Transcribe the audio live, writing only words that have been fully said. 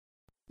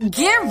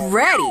Get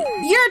ready.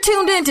 You're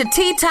tuned into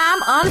Tea Time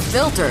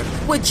Unfiltered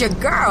with your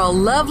girl,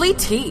 Lovely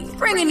Tea,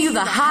 bringing you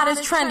the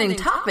hottest trending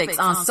topics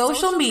on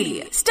social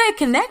media. Stay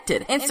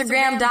connected.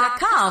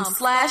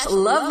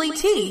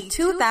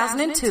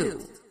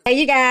 Instagram.com/LovelyT2002. Hey,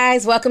 you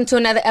guys. Welcome to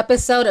another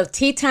episode of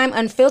Tea Time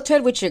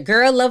Unfiltered with your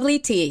girl, Lovely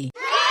Tea.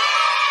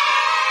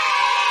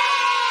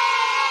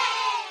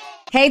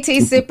 Hey,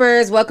 tea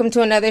sippers. Welcome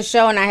to another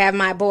show, and I have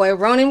my boy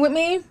Ronan with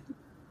me.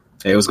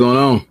 Hey, what's going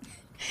on?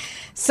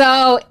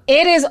 So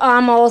it is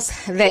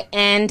almost the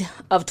end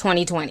of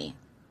 2020.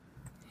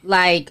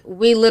 Like,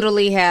 we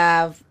literally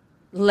have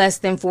less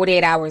than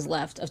 48 hours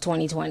left of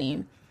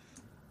 2020.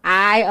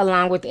 I,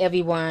 along with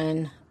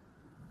everyone,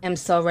 am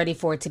so ready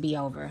for it to be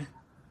over.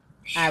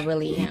 I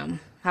really am.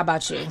 How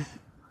about you?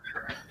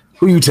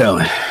 Who you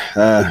telling?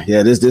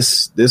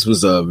 This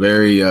was a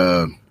very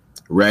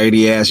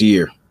raggedy ass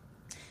year,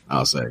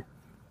 I'll say.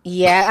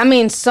 Yeah, I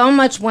mean, so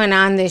much went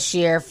on this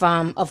year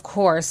from, of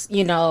course,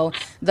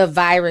 the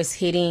virus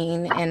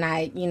hitting, and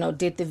I,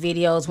 did the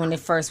videos when it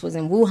first was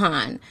in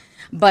Wuhan.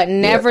 But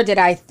never did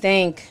I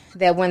think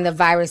that when the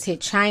virus hit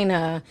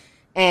China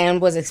and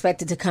was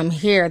expected to come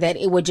here, that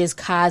it would just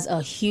cause a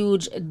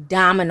huge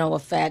domino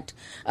effect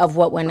of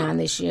what went on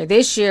this year.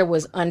 This year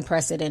was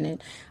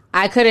unprecedented.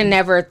 I could have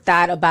never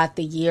thought about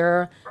the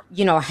year,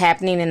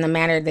 happening in the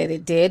manner that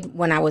it did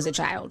when I was a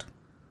child.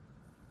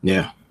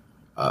 Yeah.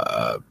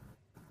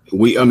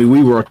 We had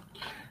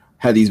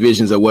these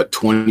visions of what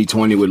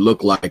 2020 would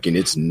look like, and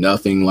it's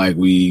nothing like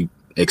we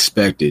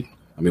expected.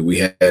 I mean, we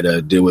had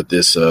to deal with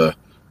this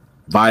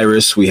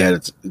virus. We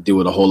had to deal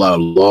with a whole lot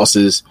of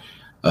losses,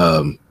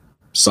 some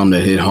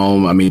that hit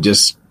home. I mean,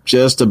 just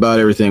about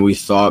everything we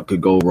thought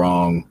could go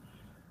wrong,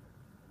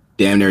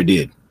 damn near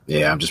did.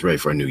 Yeah, I'm just ready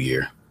for a new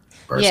year.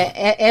 Personally.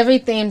 Yeah,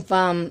 everything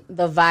from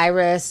the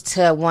virus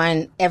to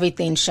when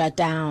everything shut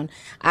down.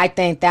 I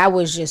think that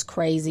was just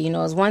crazy.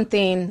 It's one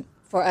thing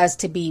for us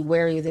to be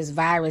wary of this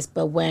virus,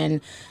 but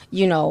when,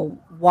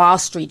 Wall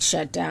Street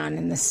shut down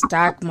and the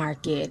stock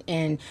market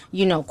and,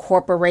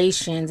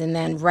 corporations and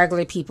then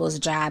regular people's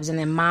jobs and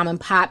then mom and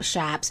pop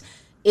shops,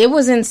 it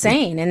was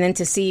insane. And then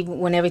to see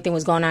when everything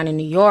was going on in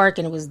New York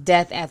and it was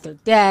death after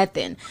death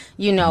and,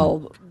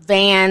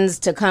 vans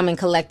to come and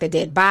collect the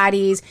dead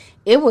bodies,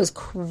 it was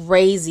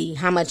crazy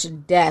how much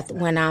death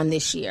went on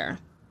this year.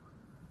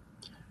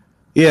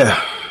 Yeah.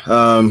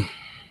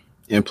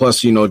 And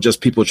plus, just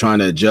people trying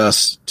to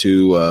adjust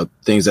to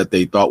things that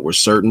they thought were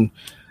certain.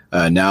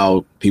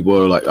 Now people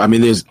are like, I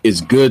mean,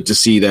 it's good to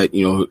see that,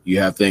 you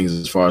have things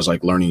as far as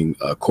like learning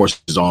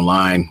courses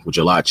online, which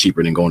are a lot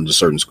cheaper than going to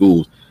certain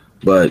schools.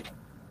 But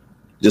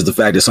just the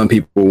fact that some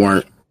people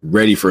weren't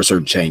ready for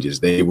certain changes.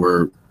 They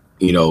were,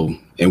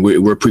 and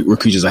we're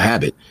creatures of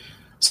habit.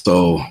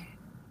 So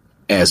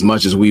as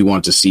much as we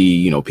want to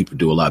see, people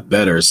do a lot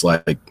better, it's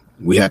like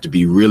we have to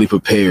be really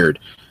prepared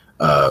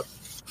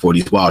for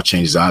these wild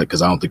changes on it,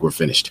 because I don't think we're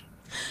finished.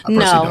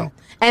 No.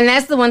 And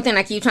that's the one thing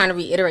I keep trying to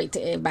reiterate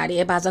to everybody.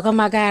 Everybody's like, oh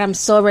my God, I'm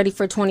so ready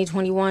for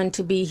 2021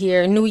 to be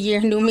here. New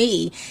year, new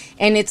me.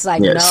 And it's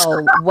like, yes.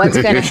 No,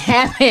 what's going to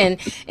happen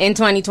in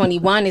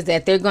 2021 is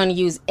that they're going to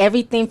use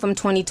everything from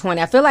 2020.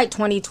 I feel like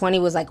 2020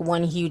 was like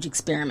one huge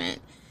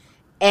experiment.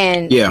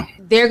 And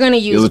they're going to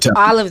use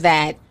all of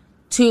that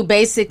to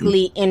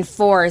basically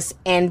enforce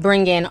and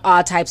bring in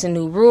all types of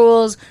new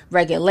rules,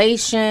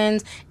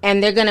 regulations,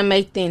 and they're going to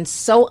make things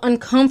so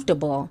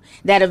uncomfortable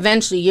that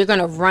eventually you're going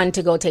to run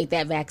to go take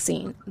that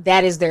vaccine.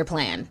 That is their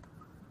plan.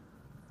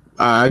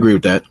 I agree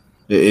with that.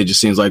 It just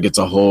seems like it's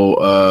a whole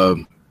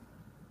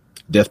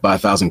death by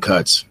 1,000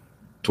 cuts.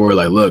 To where,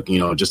 like, look,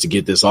 just to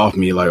get this off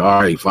me, like,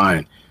 all right,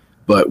 fine.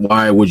 But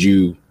why would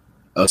you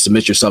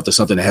submit yourself to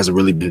something that hasn't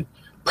really been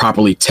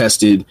properly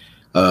tested?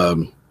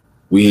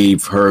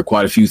 We've heard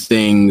quite a few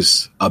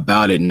things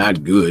about it,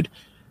 not good.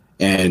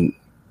 And,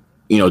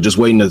 just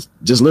waiting to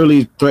just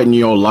literally threaten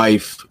your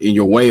life in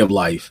your way of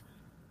life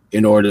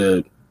in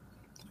order to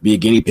be a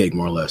guinea pig,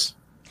 more or less.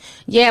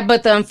 Yeah,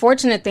 but the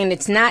unfortunate thing,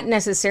 it's not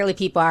necessarily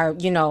people are,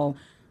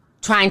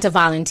 trying to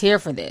volunteer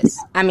for this.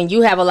 I mean,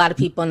 you have a lot of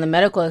people in the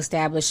medical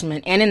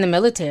establishment and in the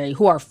military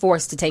who are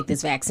forced to take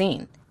this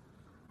vaccine.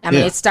 I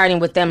mean, it's starting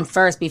with them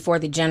first before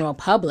the general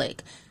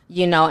public.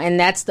 And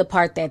that's the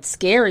part that's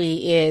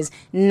scary is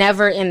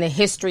never in the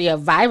history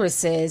of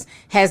viruses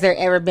has there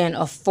ever been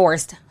a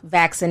forced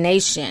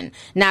vaccination.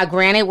 Now,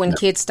 granted, when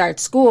kids start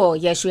school,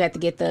 yes, you have to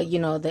get the,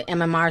 the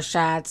MMR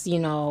shots,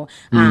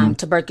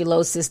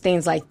 tuberculosis,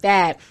 things like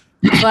that.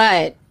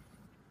 But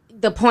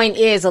the point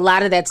is a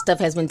lot of that stuff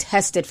has been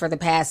tested for the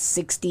past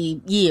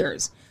 60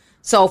 years.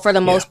 So for the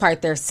most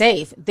part, they're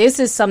safe. This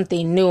is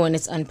something new and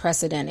it's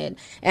unprecedented.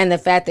 And the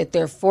fact that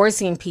they're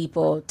forcing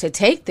people to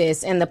take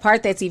this, and the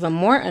part that's even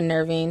more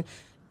unnerving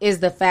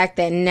is the fact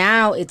that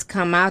now it's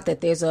come out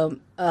that there's a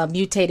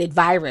mutated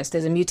virus.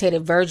 There's a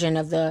mutated version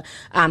of the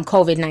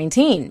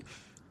COVID-19.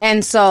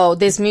 And so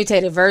this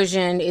mutated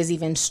version is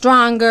even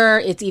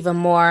stronger. It's even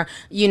more,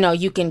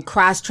 you can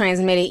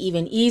cross-transmit it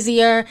even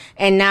easier.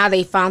 And now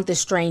they found the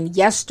strain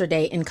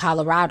yesterday in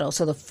Colorado.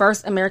 So the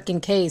first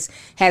American case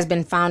has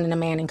been found in a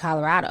man in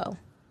Colorado.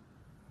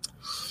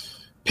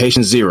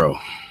 Patient zero.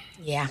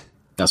 Yeah.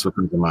 That's what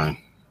comes to mind.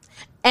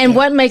 And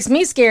what makes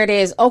me scared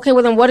is, okay,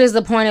 well, then what is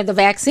the point of the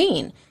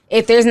vaccine?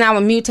 If there's now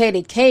a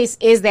mutated case,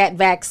 is that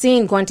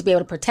vaccine going to be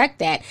able to protect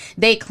that?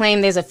 They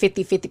claim there's a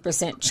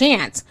 50%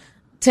 chance.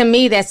 To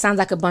me, that sounds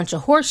like a bunch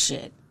of horse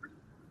shit.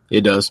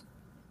 It does.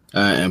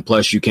 And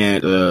plus, you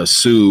can't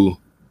sue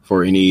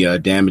for any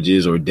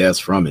damages or deaths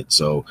from it.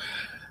 So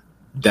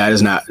that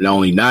is not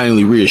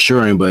only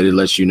reassuring, but it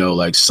lets you know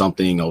like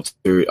something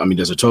ulterior. I mean,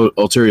 there's a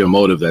ulterior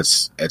motive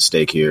that's at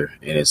stake here,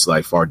 and it's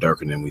like far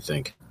darker than we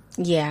think.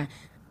 Yeah.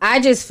 I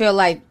just feel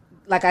like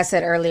I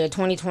said earlier,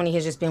 2020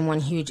 has just been one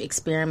huge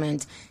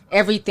experiment.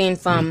 Everything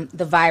from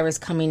the virus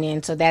coming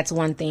in. So that's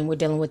one thing. We're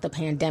dealing with the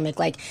pandemic.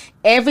 Like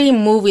every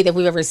movie that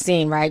we've ever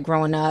seen, right,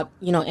 growing up,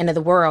 end of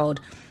the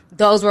world,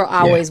 those were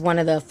always one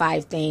of the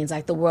 5 things.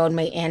 Like the world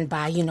may end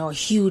by, a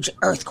huge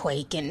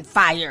earthquake and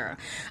fire.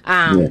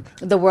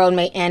 The world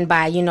may end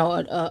by,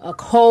 a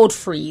cold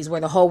freeze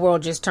where the whole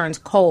world just turns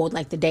cold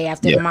like the day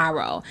after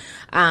tomorrow.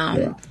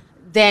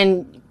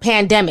 Then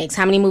pandemics.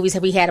 How many movies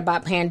have we had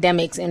about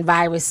pandemics and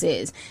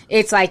viruses?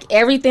 It's like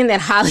everything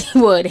that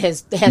Hollywood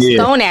has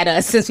thrown at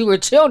us since we were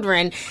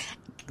children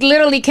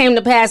literally came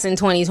to pass in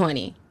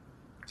 2020.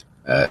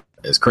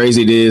 As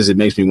crazy it is, it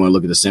makes me want to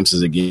look at The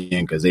Simpsons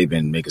again because they've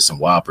been making some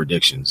wild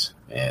predictions.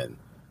 And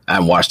I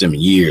haven't watched them in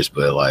years,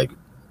 but like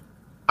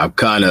I'm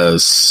kind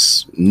of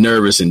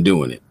nervous in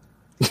doing it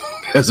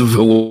because of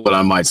what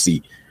I might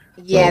see.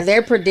 Yeah,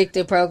 their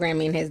predictive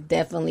programming has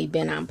definitely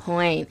been on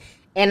point.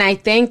 And I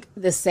think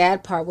the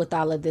sad part with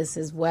all of this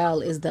as well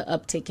is the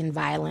uptick in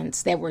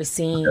violence that we're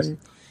seeing.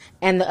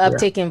 And the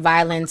uptick in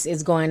violence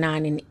is going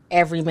on in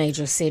every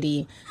major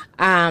city.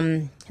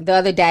 The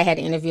other day I had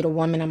interviewed a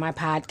woman on my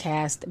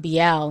podcast,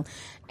 BL,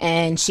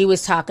 and she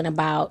was talking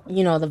about,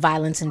 the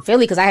violence in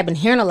Philly, because I have been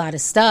hearing a lot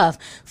of stuff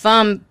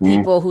from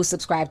people who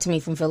subscribe to me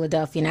from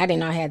Philadelphia, and I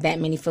didn't know I had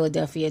that many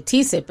Philadelphia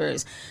tea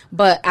sippers,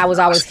 but I was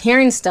always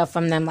hearing stuff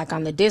from them, like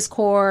on the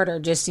Discord or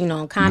just,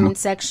 in comment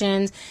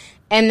sections.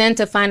 And then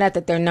to find out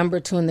that they're number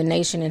 2 in the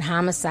nation in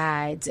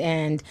homicides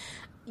and,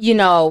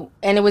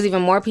 and it was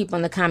even more people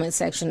in the comment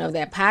section of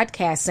that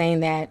podcast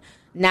saying that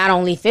not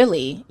only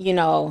Philly,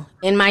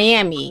 in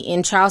Miami,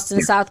 in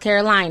Charleston, South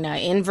Carolina,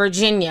 in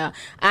Virginia.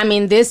 I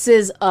mean, this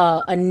is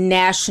a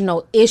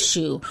national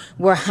issue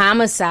where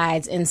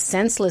homicides and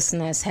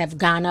senselessness have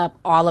gone up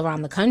all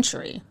around the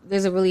country.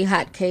 There's a really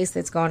hot case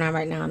that's going on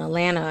right now in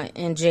Atlanta,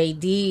 and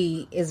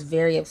JD is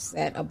very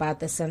upset about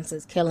the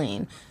senseless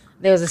killing.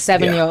 There was a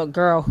 7-year-old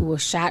girl who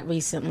was shot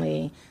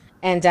recently,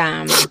 and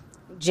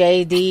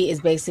JD is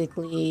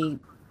basically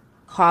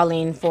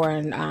calling for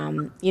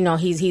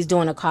he's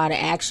doing a call to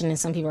action, and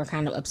some people are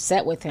kind of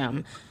upset with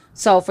him.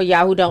 So for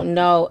y'all who don't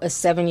know, a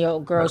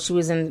 7-year-old girl, she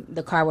was in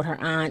the car with her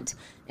aunt,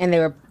 and they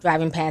were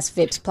driving past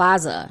Phipps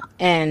Plaza,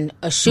 and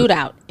a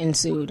shootout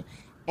ensued,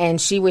 and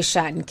she was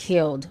shot and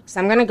killed. So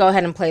I'm going to go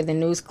ahead and play the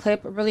news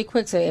clip really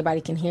quick so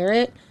everybody can hear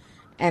it.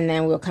 And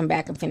then we'll come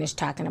back and finish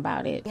talking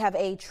about it. We have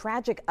a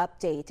tragic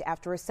update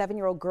after a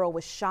 7-year-old girl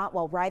was shot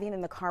while riding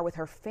in the car with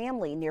her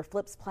family near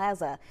Phipps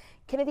Plaza.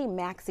 Kennedy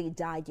Maxey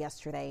died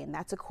yesterday, and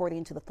that's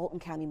according to the Fulton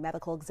County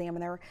Medical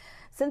Examiner.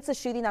 Since the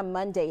shooting on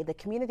Monday, the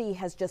community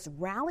has just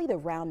rallied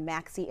around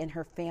Maxey and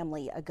her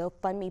family. A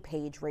GoFundMe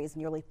page raised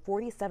nearly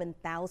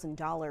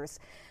 $47,000.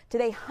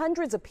 Today,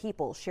 hundreds of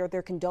people shared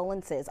their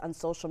condolences on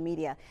social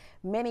media,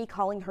 many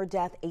calling her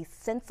death a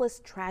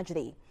senseless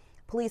tragedy.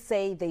 Police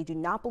say they do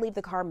not believe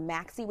the car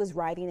Maxey was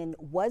riding in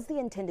was the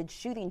intended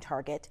shooting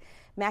target.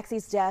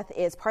 Maxey's death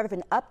is part of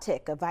an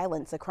uptick of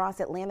violence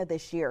across Atlanta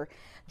this year.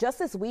 Just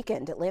this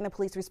weekend, Atlanta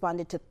police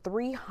responded to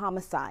 3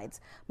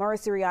 homicides. Mara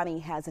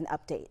Sirianni has an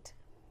update.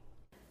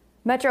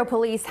 Metro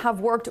Police have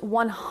worked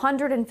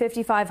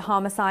 155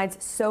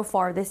 homicides so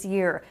far this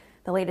year.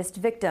 The latest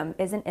victim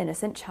is an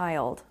innocent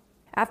child.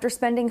 After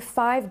spending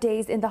 5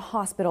 days in the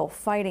hospital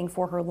fighting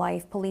for her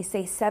life, police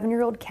say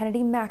 7-year-old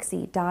Kennedy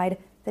Maxey died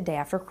the day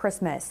after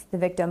Christmas, the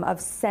victim of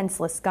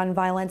senseless gun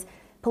violence.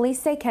 Police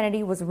say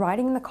Kennedy was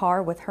riding in the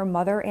car with her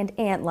mother and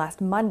aunt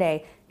last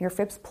Monday near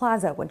Phipps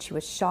Plaza when she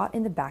was shot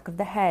in the back of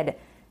the head.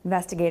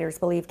 Investigators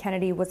believe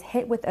Kennedy was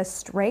hit with a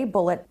stray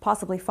bullet,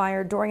 possibly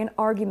fired during an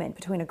argument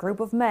between a group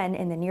of men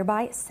in the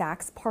nearby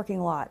Saks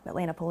parking lot.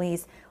 Atlanta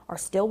police are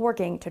still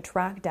working to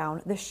track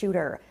down the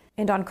shooter.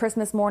 And on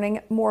Christmas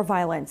morning, more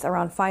violence.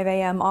 Around 5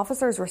 a.m.,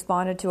 officers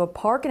responded to a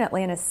park in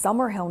Atlanta's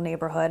Summerhill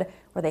neighborhood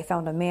where they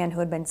found a man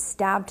who had been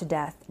stabbed to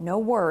death. No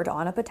word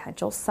on a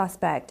potential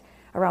suspect.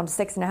 Around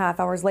 6.5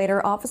 hours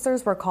later,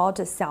 officers were called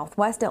to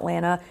Southwest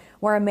Atlanta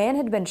where a man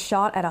had been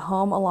shot at a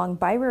home along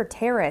Byrier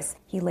Terrace.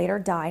 He later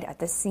died at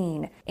the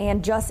scene.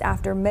 And just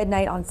after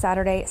midnight on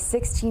Saturday,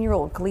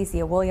 16-year-old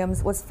Kalicia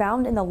Williams was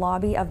found in the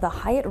lobby of the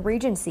Hyatt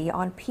Regency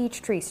on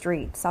Peachtree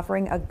Street,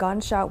 suffering a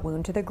gunshot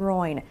wound to the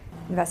groin.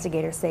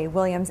 Investigators say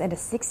Williams and a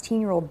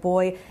 16-year-old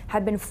boy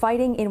had been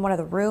fighting in one of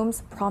the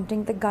rooms,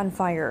 prompting the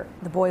gunfire.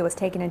 The boy was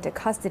taken into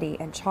custody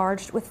and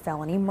charged with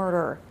felony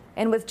murder.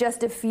 And with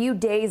just a few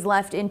days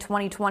left in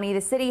 2020,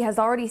 the city has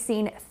already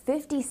seen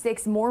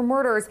 56 more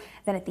murders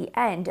than at the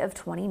end of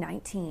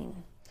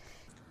 2019.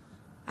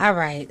 All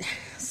right.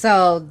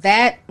 So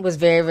that was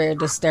very, very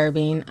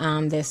disturbing.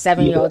 The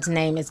 7-year-old's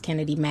name is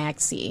Kennedy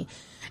Maxey.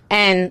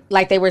 And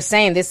like they were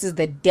saying, this is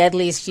the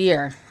deadliest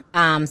year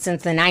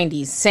since the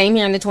 90s. Same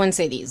here in the Twin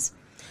Cities.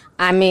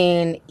 I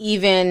mean,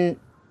 even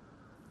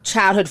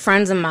childhood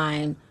friends of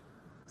mine,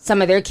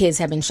 some of their kids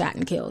have been shot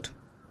and killed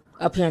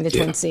up here in the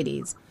Twin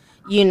Cities.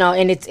 You know,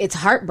 and it's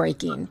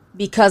heartbreaking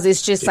because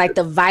it's just like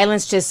the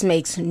violence just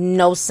makes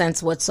no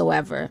sense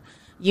whatsoever.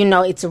 You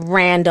know, it's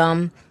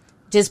random,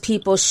 just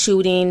people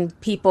shooting,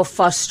 people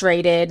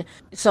frustrated.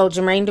 So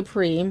Jermaine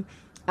Dupri,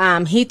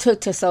 he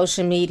took to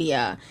social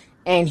media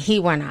and he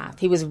went off.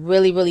 He was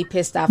really, really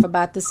pissed off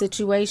about the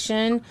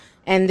situation.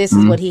 And this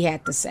is what he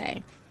had to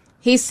say.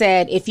 He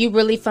said, if you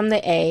really from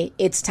the A,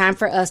 it's time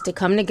for us to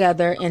come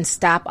together and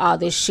stop all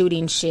this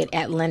shooting shit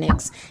at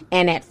Lenox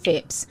and at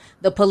Phipps.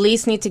 The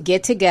police need to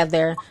get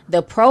together.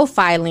 The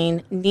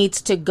profiling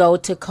needs to go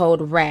to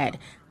code red.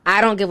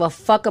 I don't give a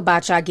fuck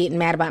about y'all getting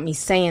mad about me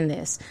saying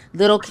this.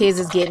 Little kids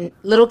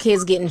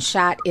getting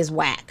shot is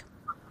whack.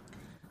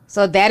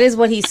 So that is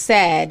what he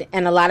said.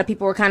 And a lot of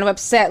people were kind of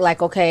upset,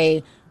 like,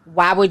 okay,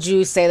 why would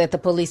you say that the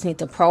police need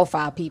to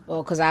profile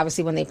people? Because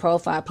obviously when they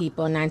profile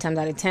people, 9 times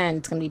out of 10,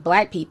 it's going to be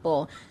black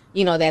people,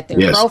 you know, that they're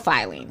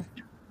profiling.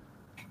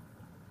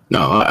 No,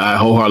 I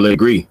wholeheartedly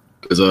agree.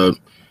 Because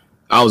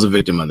I was a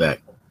victim of that.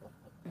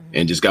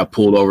 And just got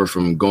pulled over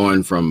from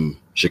going from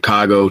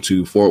Chicago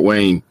to Fort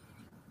Wayne,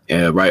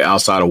 right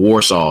outside of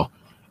Warsaw.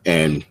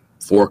 And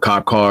 4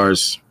 cop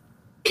cars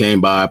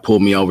came by,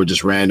 pulled me over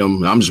just random.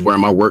 And I'm just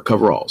wearing my work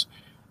coveralls.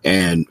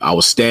 And I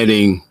was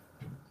standing,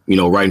 you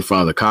know, right in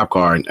front of the cop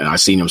car, and I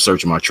seen him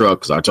searching my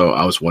truck because I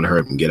just wanted to hurry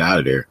up and get out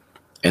of there.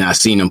 And I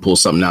seen him pull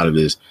something out of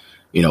his,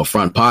 you know,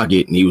 front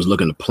pocket, and he was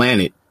looking to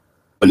plant it,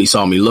 but he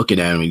saw me looking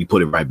at him and he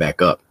put it right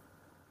back up.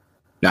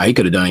 Now, he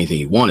could have done anything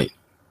he wanted,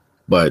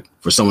 but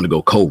for someone to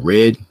go code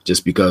red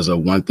just because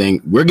of one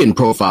thing, we're getting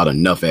profiled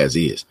enough as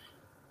is.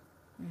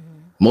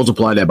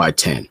 Multiply that by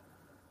 10.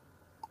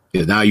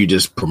 Because now you're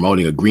just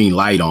promoting a green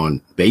light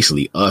on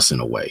basically us in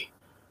a way.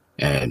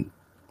 And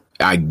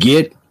I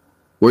get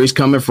where he's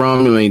coming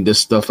from. I mean, this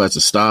stuff has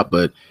to stop.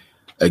 But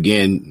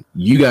again,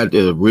 you got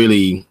to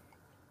really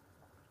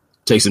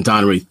take some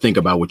time to really think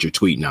about what you're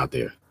tweeting out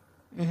there.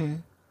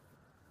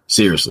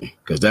 Seriously,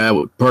 because I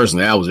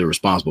was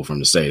irresponsible for him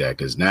to say that.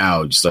 Because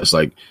now it's just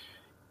like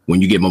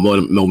when you get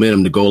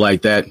momentum to go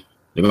like that,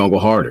 they're going to go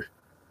harder,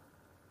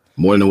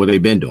 more than what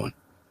they've been doing.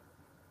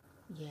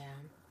 Yeah.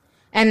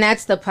 And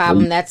that's the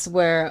problem. That's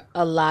where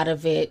a lot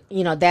of it,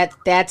 you know,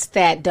 that's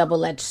that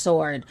double-edged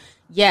sword.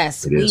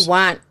 Yes, we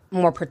want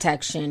more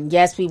protection.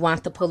 Yes, we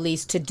want the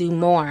police to do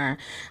more.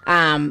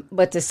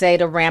 But to say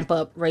to ramp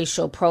up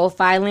racial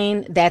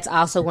profiling, that's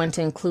also going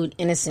to include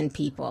innocent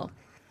people.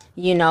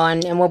 You know,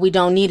 and what we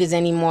don't need is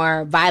any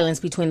more violence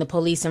between the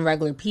police and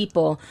regular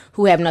people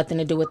who have nothing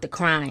to do with the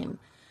crime.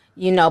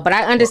 You know, but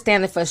I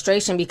understand the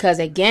frustration because,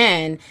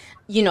 again,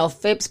 you know,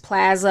 Phipps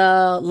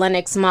Plaza,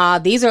 Lenox Mall,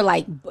 this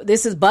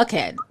is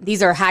Buckhead.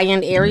 These are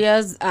high-end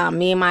areas.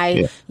 Me and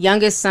my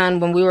youngest son,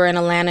 when we were in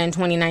Atlanta in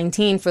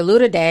 2019 for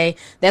Luda Day,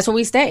 that's where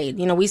we stayed.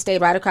 You know, we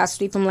stayed right across the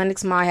street from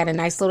Lenox Mall, had a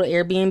nice little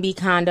Airbnb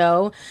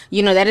condo.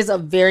 You know, that is a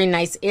very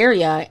nice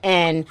area.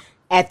 And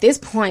at this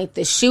point,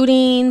 the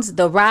shootings,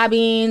 the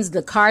robbings,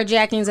 the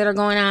carjackings that are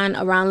going on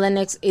around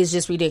Lenox is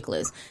just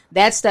ridiculous.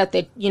 That's stuff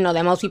that, you know,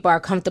 that most people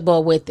are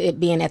comfortable with it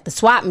being at the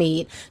swap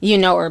meet, you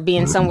know, or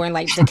being somewhere in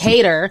like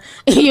Decatur,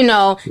 you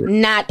know,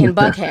 not in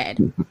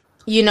Buckhead,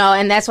 you know,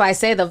 and that's why I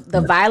say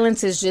the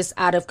violence is just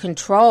out of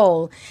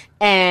control.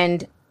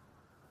 And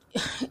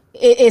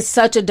it's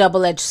such a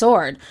double-edged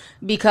sword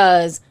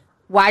because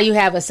while you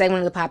have a segment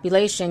of the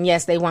population,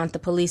 yes, they want the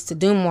police to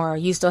do more,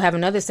 you still have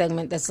another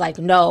segment that's like,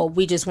 no,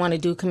 we just want to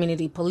do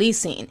community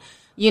policing.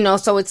 You know,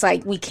 so it's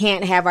like we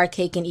can't have our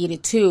cake and eat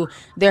it too.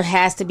 There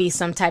has to be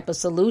some type of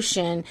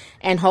solution,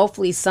 and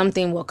hopefully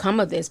something will come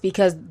of this,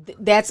 because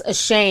that's a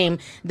shame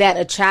that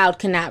a child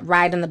cannot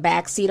ride in the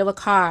back seat of a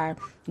car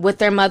with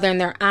their mother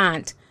and their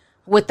aunt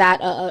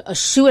without a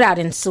shootout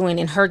ensuing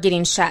and her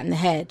getting shot in the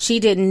head. She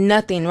did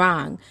nothing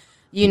wrong,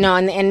 you know,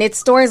 and it's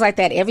stories like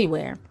that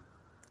everywhere.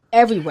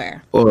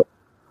 Everywhere. Well,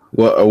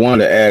 what I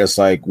wanted to add is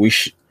like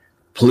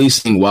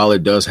policing, while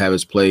it does have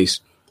its place,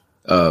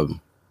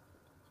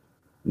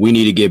 we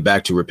need to get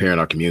back to repairing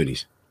our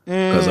communities,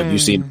 because like you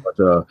see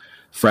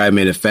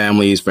fragmented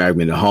families,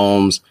 fragmented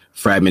homes,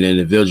 fragmented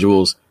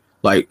individuals.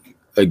 Like,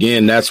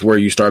 again, that's where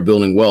you start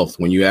building wealth,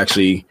 when you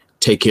actually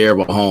take care of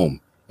a home,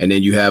 and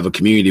then you have a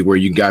community where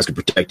you guys can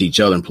protect each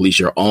other and police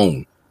your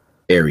own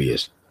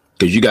areas,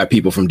 because you got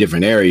people from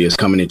different areas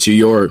coming into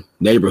your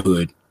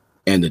neighborhood.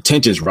 And the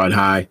tensions run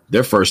high.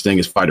 Their first thing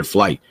is fight or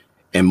flight.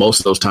 And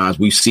most of those times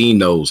we've seen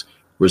those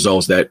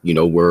results that, you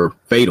know, were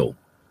fatal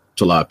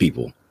to a lot of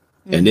people.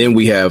 And then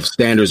we have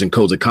standards and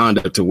codes of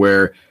conduct to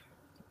where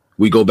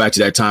we go back to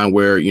that time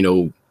where, you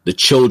know, the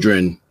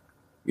children,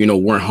 you know,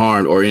 weren't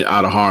harmed or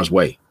out of harm's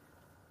way.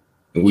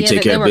 And we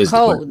take care of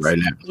business right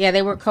now. Yeah,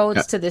 they were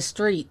codes to the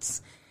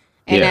streets.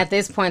 And at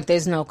this point,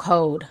 there's no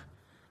code.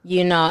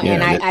 And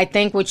I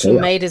think what you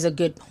made is a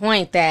good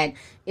point, that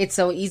it's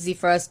so easy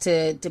for us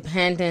to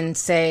depend and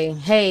say,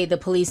 hey, the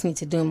police need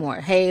to do more.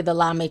 Hey, the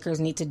lawmakers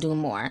need to do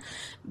more.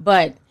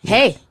 But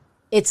hey,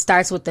 it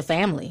starts with the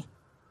family.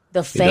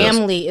 The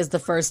family is the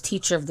first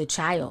teacher of the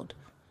child.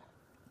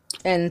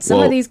 And some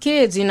of these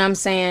kids,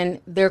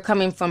 they're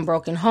coming from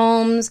broken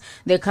homes.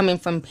 They're coming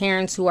from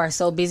parents who are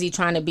so busy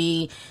trying to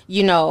be,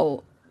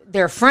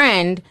 their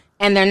friend,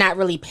 and they're not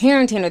really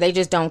parenting, or they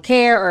just don't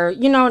care, or,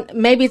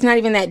 maybe it's not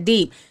even that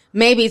deep.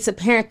 Maybe it's a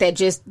parent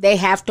that they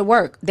have to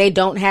work. They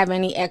don't have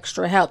any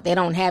extra help. They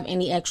don't have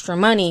any extra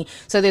money.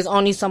 So there's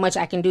only so much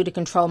I can do to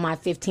control my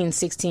 15,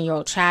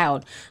 16-year-old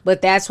child.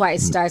 But that's why it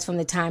starts from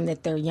the time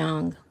that they're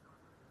young.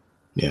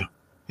 Yeah.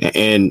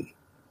 And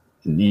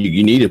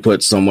you need to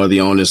put some of the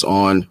onus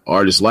on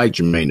artists like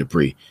Jermaine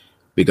Dupri,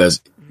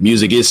 because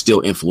music is still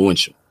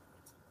influential.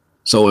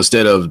 So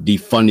instead of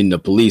defunding the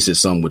police, as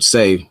some would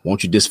say,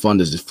 won't you disfund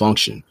the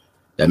dysfunction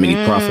that many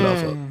profit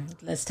off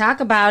of? Let's talk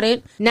about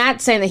it.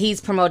 Not saying that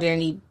he's promoted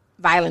any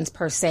violence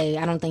per se.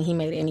 I don't think he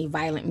made any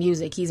violent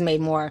music. He's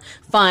made more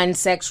fun,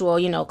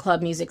 sexual,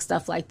 club music,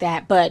 stuff like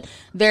that. But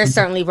there's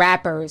certainly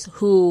rappers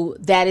who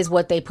that is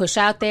what they push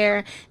out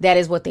there. That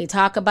is what they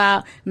talk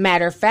about.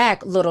 Matter of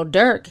fact, Lil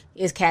Durk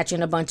is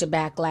catching a bunch of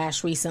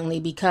backlash recently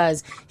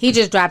because he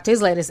just dropped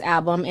his latest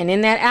album. And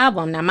in that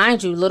album, now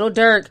mind you, Lil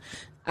Durk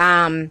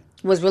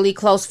was really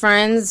close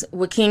friends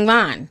with King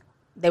Von.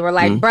 They were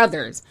like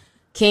brothers.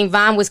 King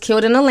Von was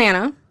killed in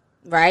Atlanta,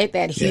 right?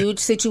 That huge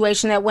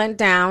situation that went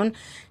down.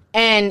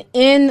 And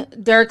in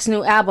Durk's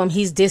new album,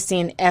 he's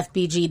dissing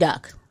FBG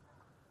Duck.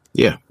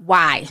 Yeah.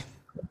 Why?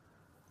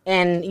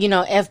 And,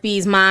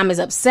 FB's mom is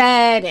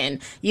upset,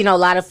 and, a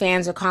lot of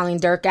fans are calling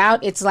Durk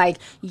out. It's like,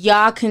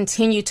 y'all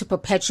continue to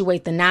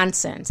perpetuate the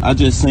nonsense. I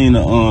just seen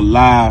the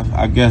live.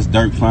 I guess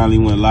Durk finally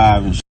went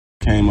live and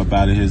came up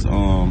out of his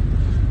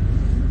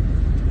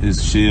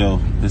shell,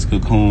 his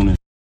cocoon.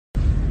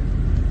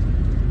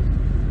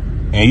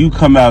 And you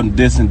come out and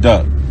diss and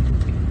Duck.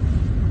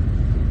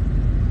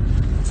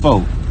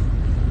 Folk,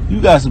 you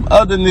got some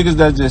other niggas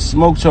that just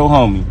smoked your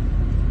homie.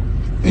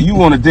 And you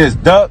want to diss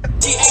Duck?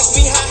 She asked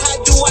me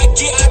how do I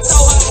get, I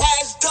told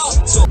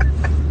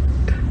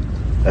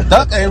her Duck.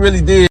 Duck ain't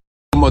really dead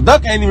no more.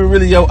 Duck ain't even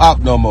really your op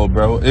no more,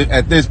 bro,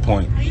 at this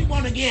point. He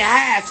want to get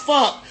high as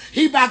fuck.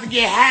 He about to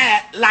get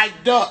high like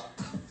Duck.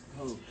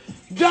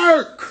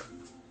 Durk.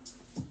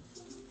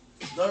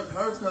 Durk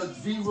hurt because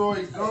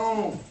V-Roy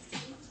gone.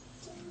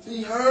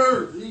 He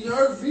hurt.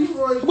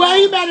 V-Roy. Well,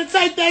 he better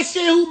take that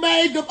shit who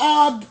made the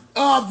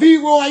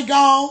V-Roy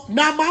gone,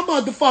 not my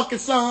motherfucking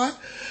son,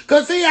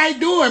 because he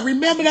ain't do it.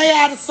 Remember, they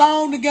had a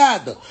song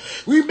together.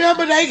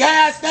 Remember, they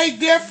had their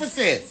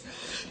differences.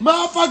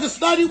 Motherfuckers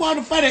study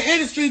one for the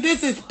industry.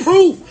 This is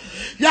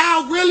proof.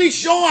 Y'all really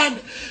showing.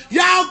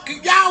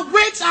 Y'all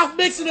rich out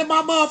mixing in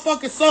my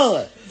motherfucking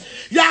son.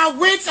 Y'all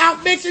rich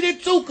out mixing in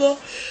Tuka.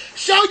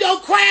 Show your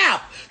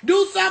craft.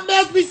 Do something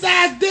else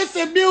besides this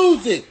and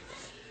music.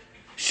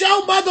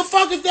 Show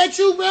motherfuckers that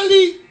you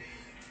really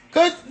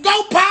could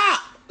go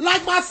pop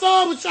like my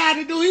son was trying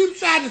to do. He was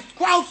trying to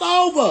cross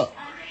over.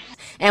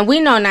 And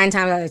we know 9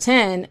 times out of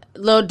 10,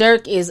 Lil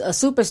Durk is a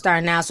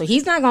superstar now, so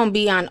he's not going to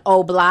be on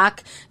O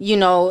Block,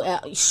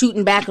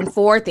 shooting back and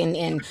forth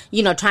and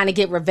trying to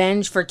get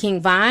revenge for King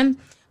Von.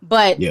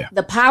 But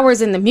the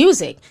power's in the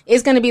music.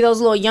 It's going to be those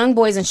little young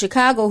boys in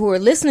Chicago who are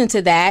listening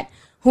to that,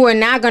 who are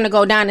not going to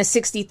go down to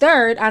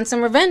 63rd on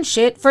some revenge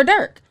shit for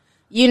Durk.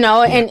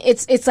 And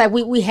it's like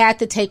we had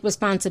to take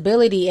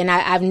responsibility. And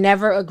I've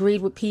never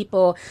agreed with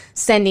people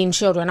sending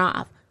children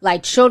off.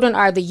 Like, children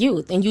are the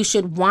youth, and you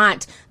should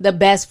want the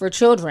best for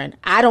children.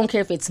 I don't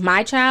care if it's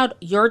my child,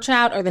 your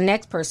child, or the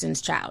next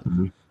person's child.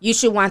 Mm-hmm. You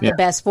should want the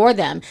best for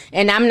them.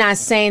 And I'm not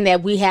saying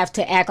that we have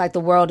to act like the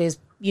world is,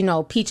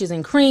 peaches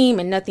and cream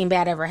and nothing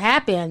bad ever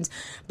happens.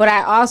 But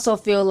I also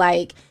feel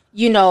like,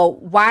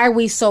 why are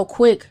we so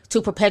quick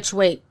to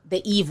perpetuate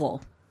the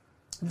evil?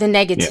 The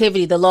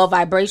negativity, the low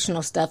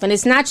vibrational stuff. And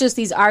it's not just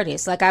these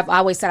artists. Like I've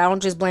always said, I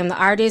don't just blame the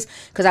artists,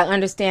 because I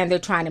understand they're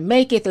trying to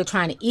make it, they're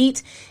trying to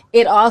eat.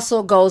 It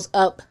also goes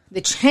up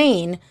the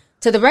chain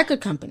to the record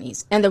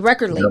companies and the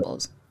record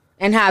labels,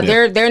 and how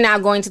they're now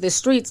going to the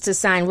streets to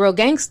sign real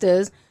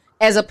gangsters,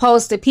 as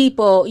opposed to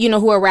people,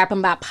 who are rapping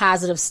about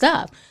positive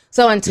stuff.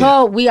 So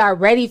until we are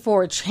ready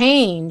for a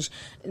change,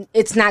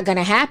 it's not going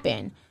to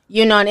happen.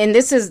 And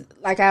this is,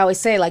 like I always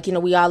say,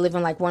 we all live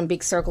in like one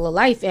big circle of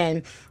life,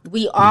 and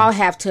we all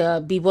have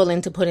to be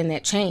willing to put in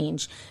that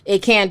change.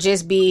 It can't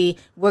just be,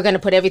 we're going to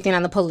put everything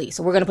on the police,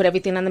 or we're going to put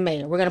everything on the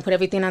mayor, we're going to put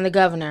everything on the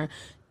governor.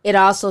 It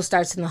also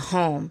starts in the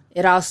home.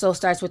 It also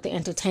starts with the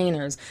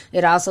entertainers.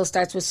 It also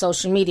starts with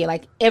social media.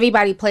 Like,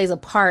 everybody plays a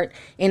part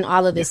in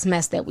all of this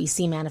mess that we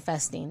see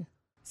manifesting.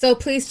 So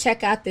please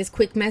check out this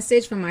quick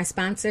message from my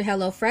sponsor,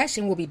 HelloFresh,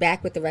 and we'll be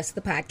back with the rest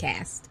of the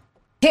podcast.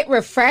 Hit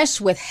refresh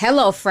with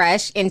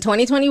HelloFresh in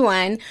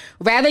 2021.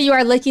 Whether you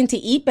are looking to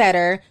eat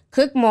better,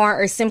 cook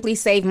more, or simply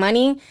save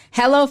money,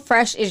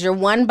 HelloFresh is your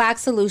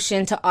one-box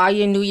solution to all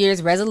your New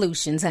Year's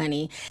resolutions,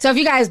 honey. So if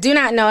you guys do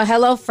not know,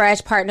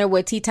 HelloFresh partnered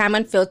with Tea Time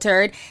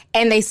Unfiltered,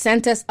 and they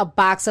sent us a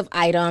box of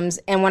items.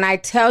 And when I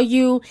tell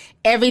you,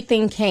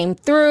 everything came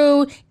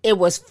through, it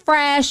was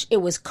fresh, it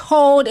was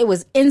cold, it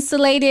was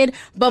insulated,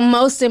 but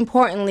most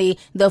importantly,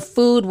 the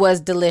food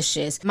was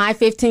delicious. My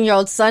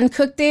 15-year-old son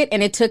cooked it,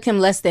 and it took him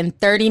less than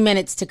 30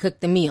 minutes to cook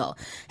the meal.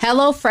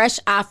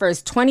 HelloFresh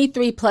offers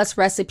 23 plus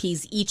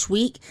recipes each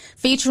week,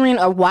 featuring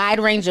a wide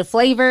range of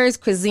flavors,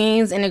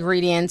 cuisines, and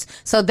ingredients,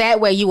 so that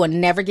way you will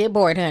never get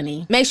bored,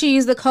 honey. Make sure you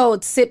use the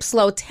code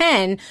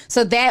SIPSLOW10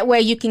 so that way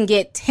you can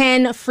get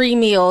 10 free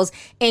meals,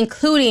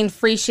 including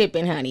free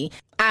shipping, honey.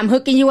 I'm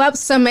hooking you up,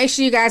 so make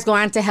sure you guys go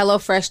on to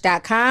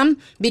HelloFresh.com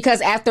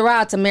because after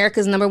all, it's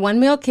America's #1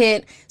 meal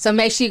kit, so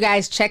make sure you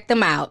guys check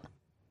them out.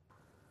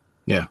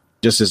 Yeah,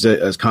 just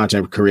as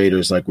content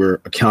creators, like we're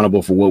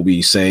accountable for what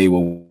we say,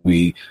 what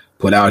we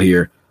put out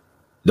here.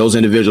 Those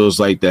individuals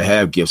like that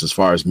have gifts as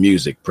far as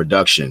music,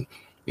 production,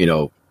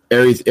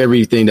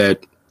 everything that,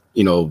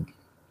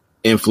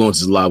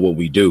 influences a lot of what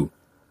we do.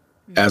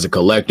 As a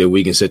collective,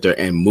 we can sit there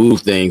and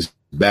move things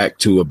back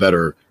to a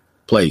better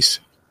place.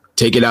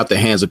 Take it out the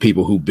hands of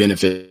people who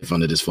benefit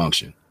from the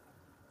dysfunction.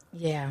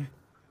 Yeah,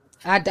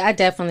 I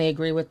definitely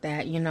agree with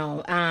that.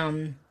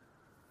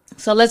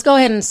 So let's go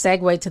ahead and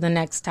segue to the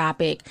next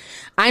topic.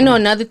 I know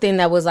another thing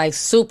that was like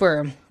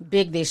super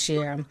big this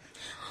year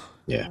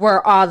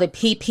were all the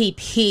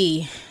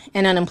PPP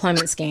and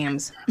unemployment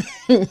scams.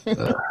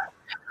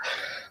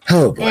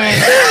 Oh boy.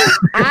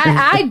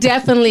 I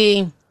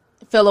definitely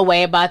feel a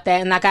way about that.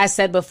 And like I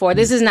said before,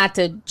 this is not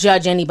to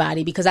judge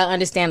anybody because I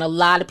understand a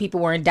lot of people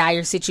were in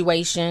dire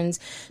situations.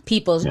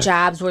 People's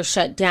jobs were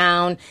shut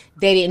down.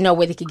 They didn't know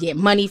where they could get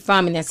money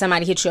from. And then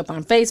somebody hit you up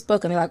on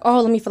Facebook and they're like,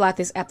 oh, let me fill out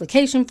this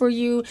application for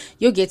you.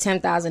 You'll get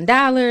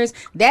 $10,000.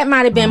 That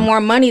might have been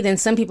more money than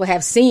some people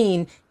have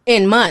seen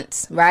in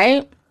months,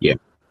 right? Yeah.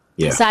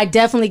 Yeah. So I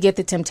definitely get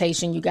the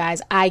temptation, you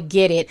guys. I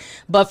get it.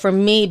 But for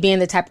me, being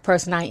the type of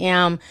person I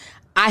am,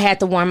 I had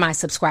to warn my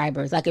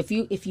subscribers. Like if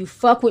you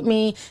fuck with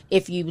me,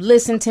 if you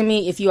listen to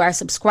me, if you are a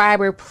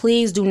subscriber,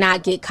 please do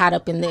not get caught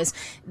up in this.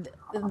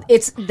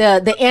 It's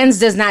the ends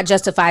does not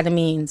justify the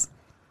means.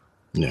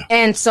 Yeah.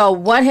 And so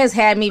what has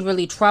had me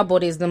really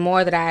troubled is the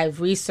more that I've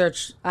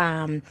researched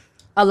a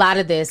lot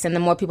of this and the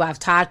more people I've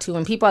talked to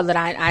and people that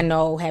I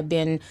know have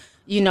been,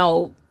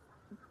 who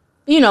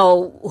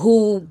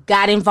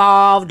got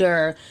involved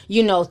or,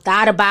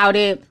 thought about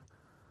it.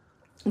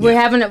 We're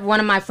having one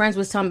of my friends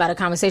was talking about a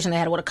conversation they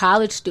had with a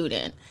college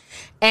student.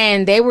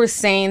 And they were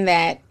saying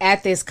that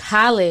at this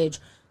college,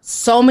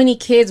 so many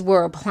kids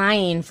were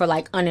applying for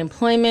like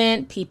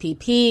unemployment,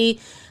 PPP.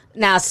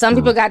 Now, some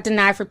people got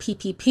denied for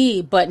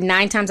PPP, but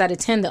 9 times out of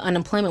 10, the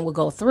unemployment would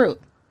go through.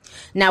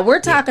 Now, we're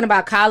talking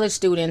about college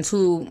students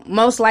who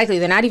most likely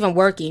they're not even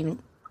working,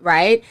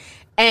 right?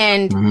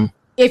 And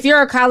if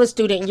you're a college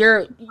student,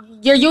 you're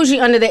usually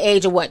under the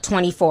age of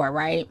 24,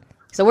 right?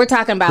 So we're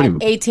talking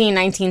about 18,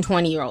 19,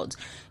 20-year-olds.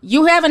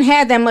 You haven't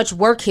had that much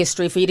work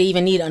history for you to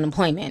even need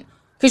unemployment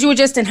because you were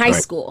just in high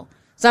school.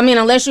 So, I mean,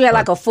 unless you had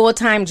like a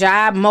full-time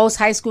job, most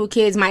high school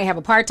kids might have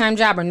a part-time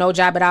job or no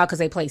job at all because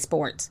they play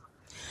sports.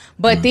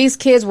 But these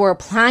kids were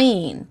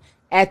applying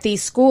at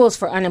these schools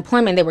for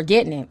unemployment. They were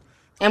getting it.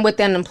 And with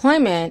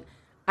unemployment,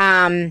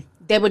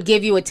 they would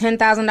give you a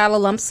 $10,000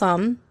 lump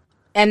sum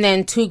and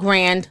then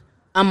 $2,000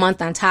 a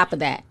month on top of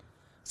that.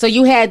 So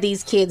you had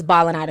these kids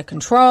balling out of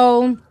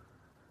control.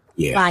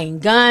 Yeah. Buying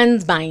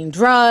guns, buying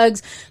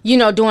drugs,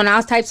 doing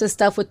all types of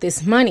stuff with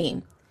this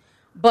money.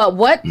 But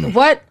what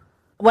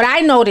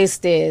I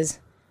noticed is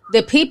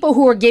the people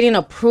who were getting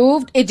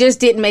approved, it just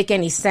didn't make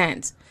any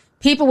sense.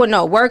 People with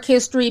no work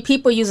history,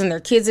 people using their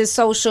kids as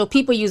social,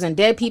 people using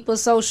dead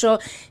people's social.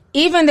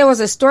 Even there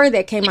was a story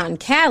that came out in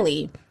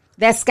Cali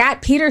that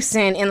Scott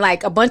Peterson and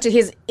like a bunch of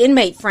his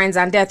inmate friends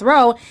on death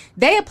row,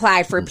 they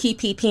applied for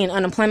PPP and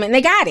unemployment and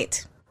they got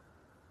it.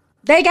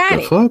 They got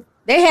it. Fuck?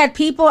 They had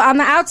people on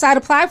the outside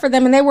apply for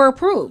them and they were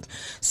approved.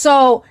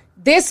 So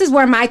this is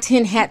where my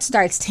tin hat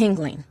starts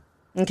tingling.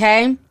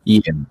 Okay?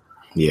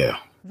 Yeah.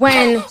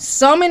 When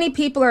so many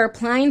people are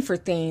applying for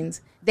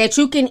things that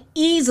you can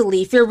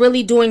easily, if you're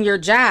really doing your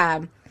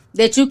job,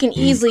 that you can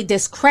easily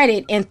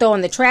discredit and throw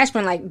in the trash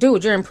bin like,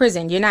 dude, you're in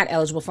prison. You're not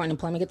eligible for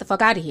unemployment. Get the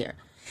fuck out of here.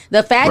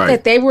 The fact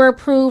that they were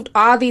approved,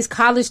 all these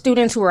college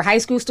students who were high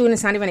school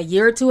students not even a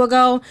year or two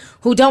ago,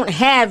 who don't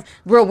have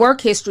real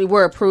work history,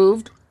 were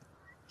approved.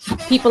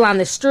 People on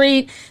the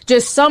street,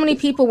 just so many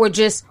people were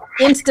just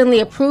instantly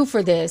approved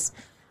for this.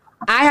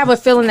 I have a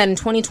feeling that in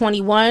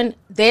 2021,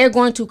 they're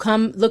going to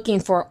come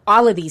looking for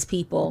all of these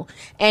people,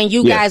 and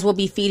you guys will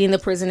be feeding the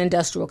prison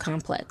industrial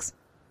complex.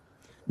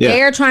 Yeah.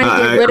 They're trying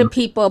to get rid of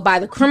people by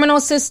the criminal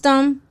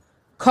system,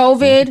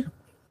 COVID,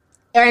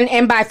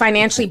 and by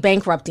financially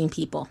bankrupting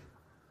people.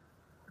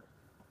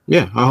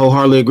 Yeah, I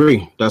wholeheartedly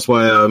agree. That's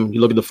why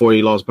you look at the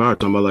 40 laws of power,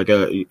 talking about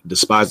like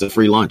despise the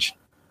free lunch.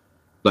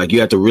 Like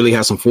you have to really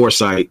have some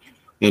foresight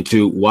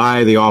into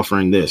why they're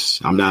offering this.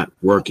 I'm not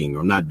working or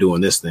I'm not doing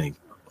this thing.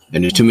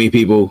 And there's too many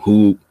people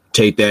who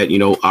take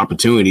that,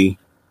 opportunity,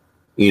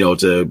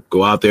 to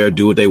go out there,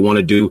 do what they want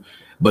to do.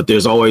 But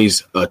there's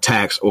always a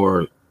tax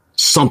or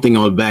something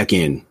on the back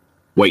end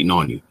waiting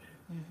on you.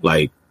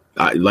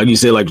 Mm-hmm. Like you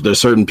said, like there's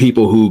certain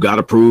people who got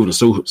approved and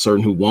so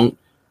certain who won't.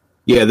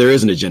 Yeah, there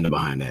is an agenda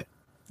behind that.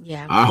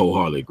 Yeah, I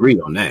wholeheartedly agree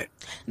on that.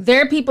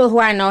 There are people who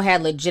I know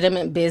had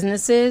legitimate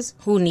businesses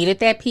who needed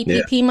that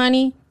PPP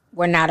money,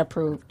 were not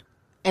approved,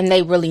 and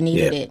they really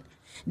needed it.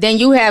 Then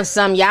you have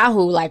some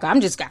Yahoo, like, I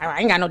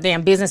ain't got no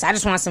damn business, I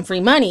just want some free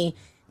money.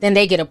 Then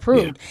they get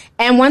approved.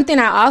 Yeah. And one thing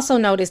I also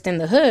noticed in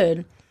the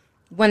hood,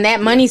 when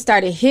that money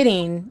started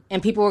hitting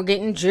and people were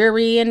getting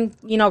jewelry and,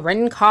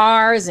 renting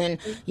cars and,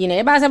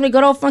 everybody's having a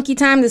good old funky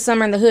time this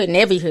summer in the hood, in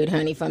every hood,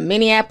 honey, from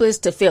Minneapolis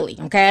to Philly,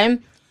 okay?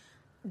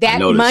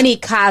 That money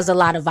caused a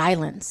lot of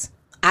violence.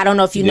 I don't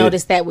know if you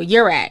noticed that where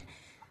you're at.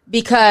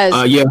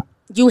 Because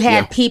you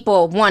had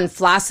people, one,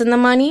 flossing the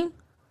money.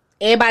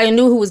 Everybody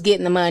knew who was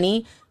getting the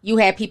money. You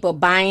had people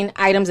buying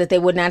items that they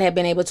would not have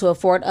been able to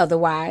afford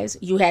otherwise.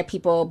 You had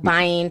people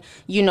buying,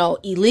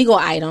 illegal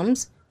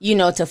items,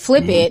 to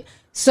flip it.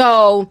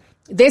 So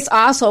this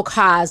also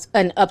caused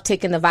an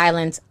uptick in the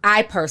violence,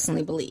 I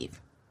personally believe.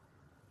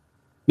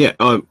 Yeah.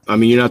 I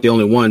mean, you're not the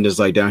only one. That's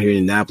like down here in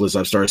Annapolis,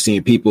 I've started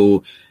seeing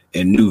people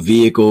in new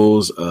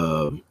vehicles,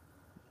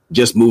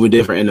 just moving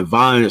different. And the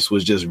violence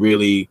was just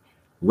really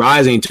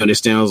rising to an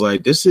extent. I was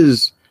like, this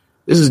is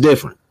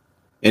different.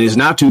 And it's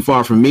not too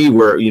far from me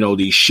where,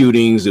 these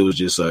shootings, it was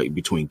just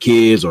between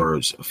kids or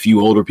a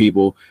few older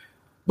people,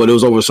 but it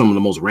was over some of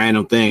the most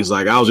random things.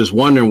 Like, I was just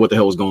wondering what the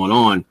hell was going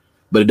on,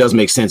 but it does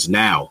make sense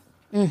now.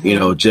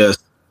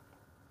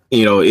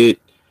 Mm-hmm.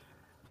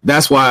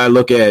 That's why I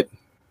look at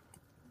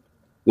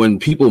when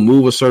people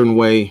move a certain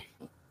way,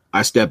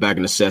 I step back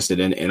and assess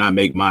it and I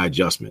make my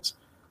adjustments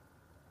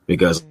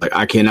because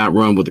I cannot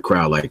run with the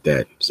crowd like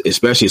that,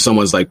 especially if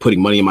someone's like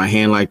putting money in my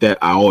hand like that.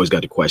 I always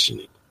got to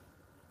question it.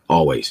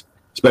 Always.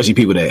 Especially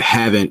people that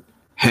haven't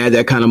had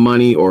that kind of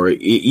money or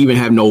even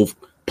have no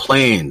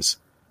plans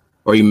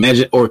or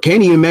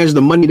can't even imagine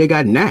the money they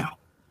got now.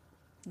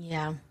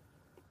 Yeah.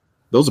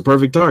 Those are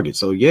perfect targets.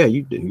 So, yeah,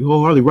 you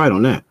wholeheartedly right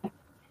on that.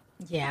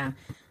 Yeah.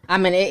 I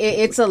mean,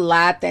 it's a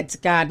lot that's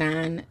gone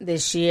on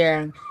this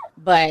year.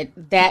 But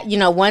that,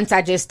 once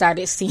I just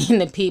started seeing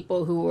the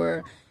people who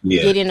were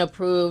getting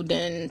approved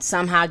and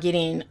somehow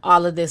getting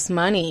all of this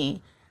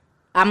money,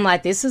 I'm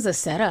like, this is a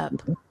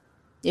setup.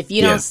 If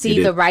you don't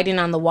see the writing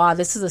on the wall,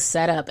 this is a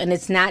setup. And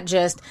it's not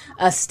just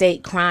a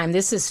state crime.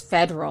 This is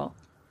federal.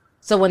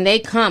 So when they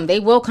come, they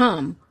will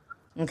come.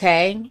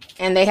 Okay.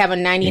 And they have a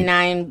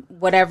 99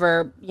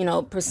 whatever,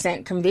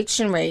 percent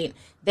conviction rate.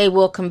 They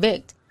will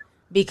convict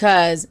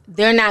because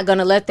they're not going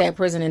to let that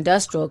prison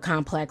industrial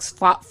complex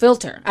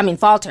falter.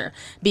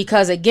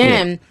 Because,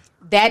 again,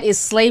 that is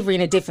slavery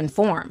in a different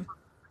form.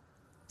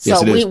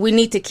 So we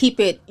need to keep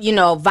it,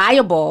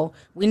 viable.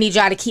 We need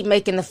y'all to keep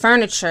making the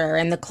furniture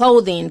and the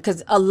clothing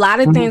because a lot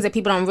of things that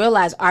people don't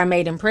realize are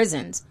made in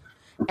prisons.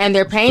 And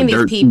they're paying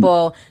these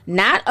people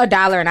not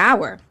 $1 an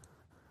hour,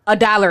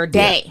 $1 a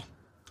day,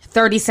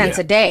 30 cents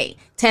a day,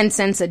 10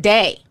 cents a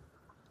day,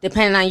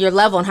 depending on your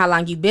level and how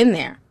long you've been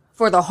there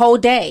for the whole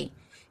day.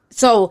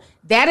 So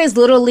that is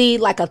literally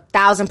like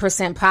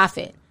 1,000%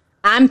 profit.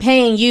 I'm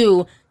paying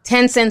you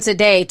 10 cents a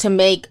day to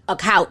make a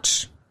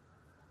couch.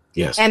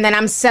 Yes. And then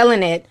I'm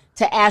selling it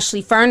to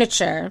Ashley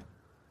Furniture.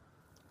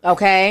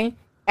 Okay.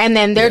 And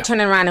then they're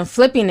turning around and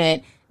flipping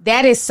it.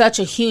 That is such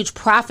a huge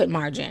profit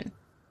margin.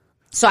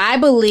 So I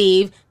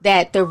believe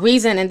that the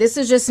reason, and this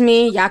is just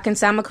me, y'all can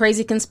say I'm a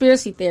crazy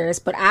conspiracy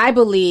theorist, but I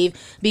believe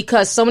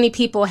because so many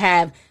people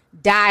have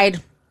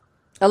died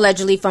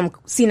allegedly from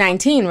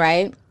C-19,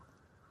 right?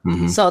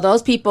 Mm-hmm. So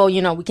those people,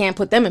 we can't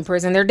put them in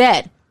prison. They're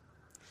dead.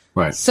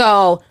 Right.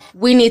 So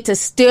we need to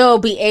still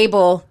be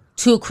able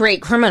to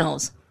create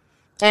criminals.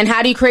 And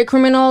how do you create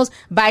criminals?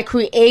 By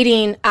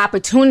creating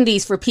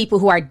opportunities for people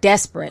who are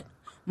desperate.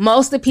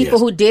 Most of the people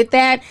who did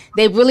that,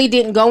 they really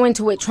didn't go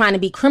into it trying to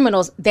be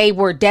criminals. They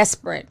were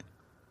desperate.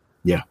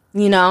 Yeah.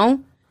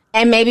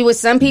 And maybe with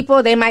some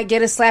people, they might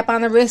get a slap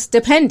on the wrist,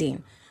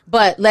 depending.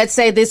 But let's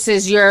say this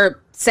is your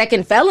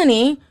second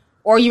felony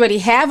or you already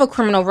have a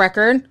criminal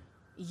record.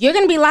 You're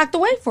going to be locked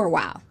away for a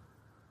while.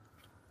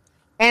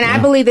 And I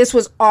believe this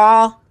was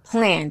all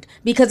planned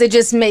because it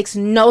just makes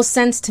no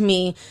sense to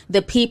me,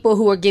 the people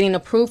who are getting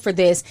approved for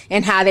this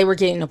and how they were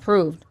getting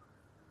approved.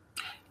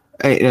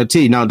 Hey,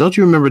 T, now, don't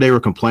you remember they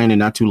were complaining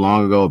not too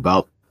long ago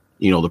about,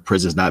 the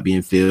prisons not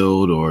being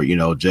filled or,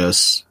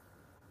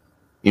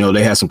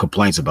 they had some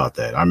complaints about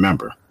that. I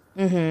remember.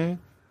 Mm-hmm.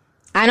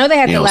 I know they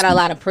had to let a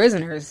lot of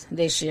prisoners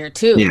this year,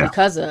 too,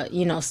 because of,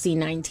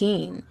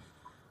 C-19.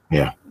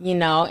 Yeah.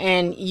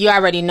 And you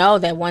already know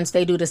that once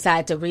they do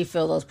decide to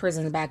refill those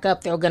prisons back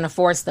up, they're going to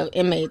force the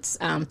inmates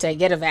to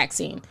get a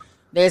vaccine.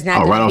 There's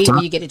not going to be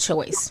where you get a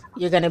choice.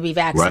 You're going to be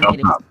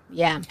vaccinated.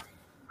 Yeah.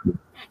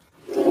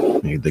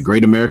 The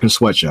Great American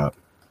Sweatshop.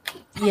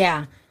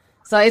 Yeah.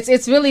 So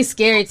it's really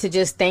scary to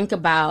just think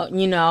about,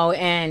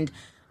 and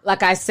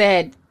like I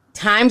said,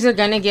 times are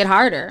going to get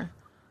harder.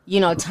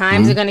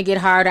 Times are going to get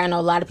harder. I know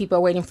a lot of people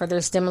are waiting for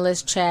their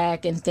stimulus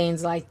check and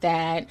things like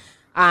that.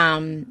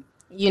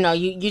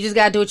 You just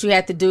got to do what you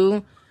have to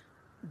do.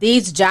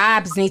 These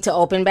jobs need to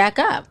open back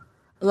up.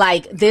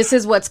 Like, this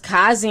is what's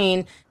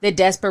causing the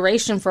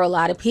desperation for a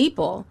lot of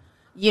people,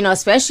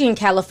 especially in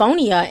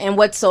California. And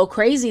what's so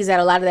crazy is that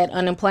a lot of that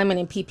unemployment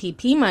and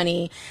PPP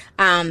money,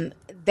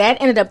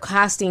 that ended up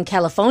costing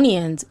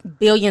Californians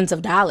billions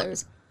of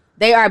dollars.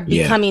 They are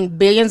becoming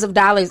billions of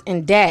dollars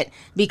in debt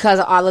because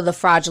of all of the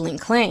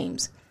fraudulent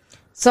claims.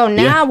 So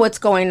now what's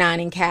going on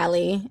in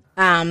Cali,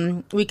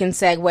 we can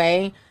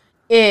segue,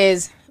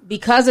 is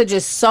because of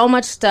just so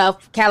much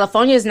stuff,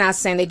 California is now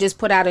saying, they just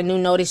put out a new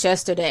notice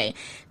yesterday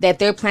that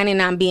they're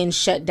planning on being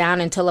shut down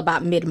until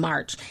about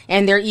mid-March.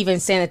 And they're even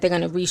saying that they're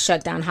going to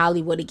re-shut down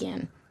Hollywood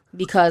again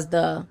because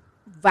the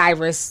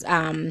virus,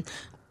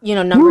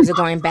 numbers are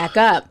going back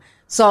up.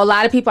 So a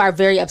lot of people are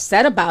very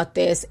upset about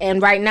this.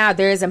 And right now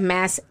there is a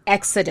mass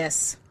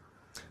exodus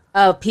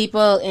of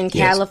people in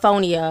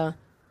California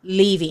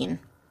leaving.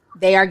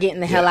 They are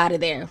getting the hell out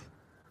of there.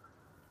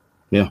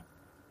 Yeah.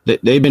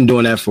 They've been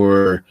doing that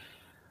for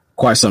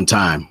quite some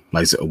time,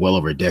 like well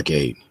over a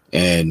decade.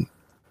 And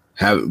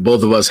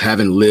both of us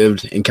haven't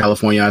lived in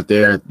California out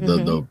there.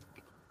 The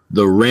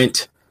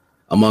rent,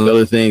 among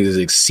other things, is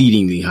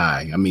exceedingly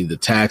high. I mean, the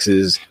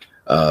taxes,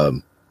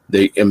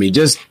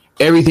 just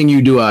everything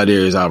you do out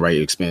there is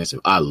outright expensive.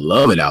 I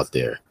love it out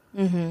there.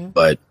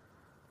 But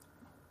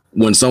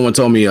when someone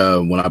told me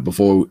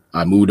before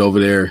I moved over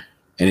there,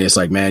 and it's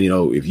like, man,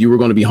 if you were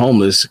going to be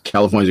homeless,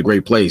 California's a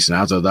great place. And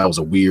I thought that was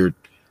a weird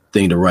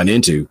thing to run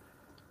into.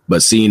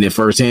 But seeing it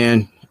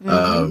firsthand,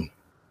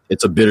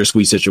 it's a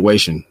bittersweet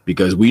situation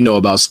because we know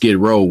about Skid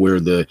Row where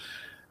you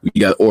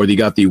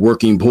got the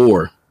working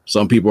poor.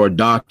 Some people are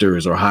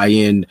doctors or high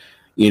end,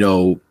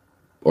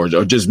 or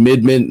just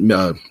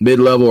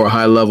mid-level or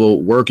high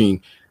level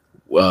working,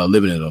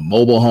 living in a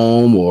mobile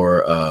home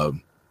or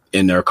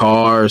in their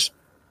cars.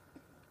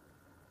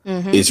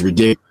 It's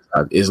ridiculous.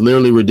 It's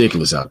literally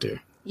ridiculous out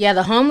there. Yeah,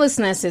 the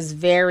homelessness is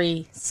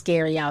very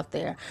scary out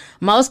there.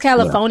 Most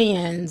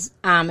Californians,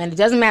 and it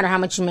doesn't matter how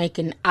much you make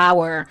an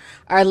hour,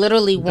 are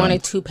literally 1 or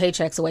 2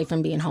 paychecks away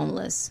from being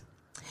homeless.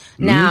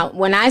 Now,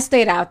 when I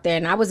stayed out there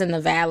and I was in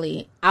the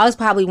Valley, I was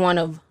probably one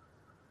of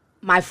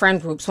my friend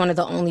groups, one of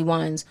the only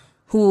ones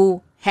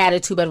who had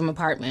a 2-bedroom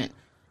apartment,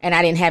 and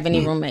I didn't have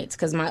any roommates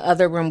because my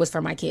other room was for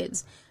my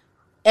kids.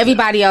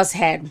 Everybody else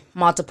had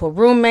multiple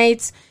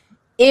roommates.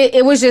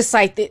 It was just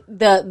like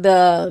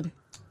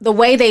the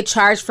way they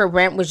charged for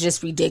rent was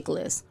just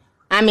ridiculous.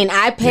 I mean,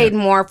 I paid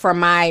more for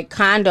my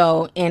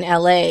condo in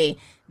LA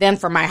than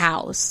for my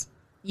house,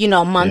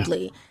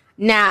 monthly.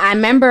 Now, I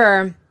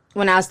remember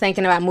when I was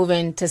thinking about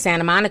moving to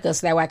Santa Monica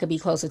so that way I could be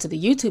closer to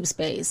the YouTube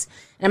space.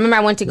 And I remember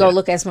I went to go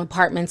look at some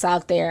apartments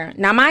out there.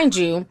 Now, mind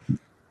you,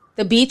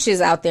 the beach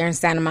is out there in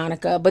Santa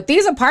Monica, but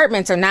these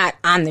apartments are not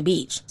on the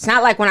beach. It's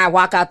not like when I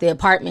walk out the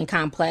apartment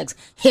complex,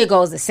 here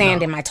goes the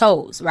sand in my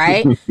toes,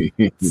 right?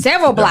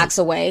 Several blocks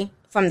away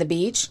from the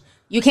beach.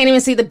 You can't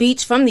even see the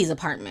beach from these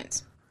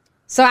apartments.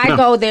 So I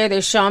go there,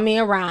 they're showing me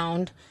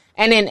around.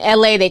 And in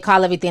LA, they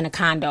call everything a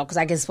condo because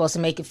I guess it's supposed to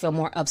make it feel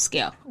more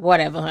upscale.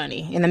 Whatever,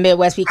 honey. In the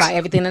Midwest, we call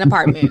everything an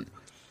apartment.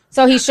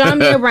 So he's showing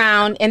me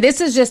around. And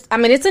this is just,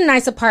 it's a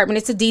nice apartment.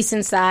 It's a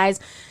decent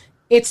size.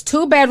 It's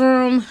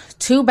 2-bedroom,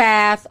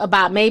 2-bath,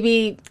 about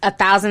maybe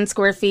 1,000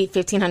 square feet,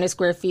 1,500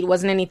 square feet. It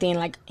wasn't anything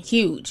like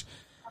huge.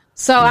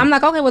 So I'm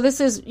like, okay, well,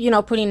 this is,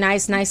 pretty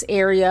nice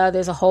area.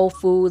 There's a Whole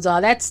Foods,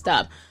 all that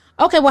stuff.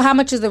 Okay, well, how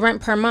much is the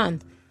rent per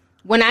month?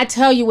 When I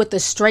tell you with a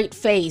straight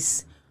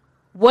face,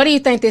 what do you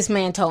think this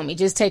man told me?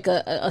 Just take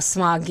a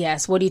small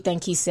guess. What do you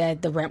think he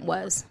said the rent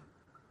was?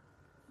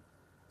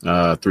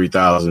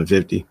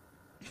 $3,050.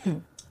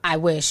 I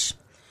wish.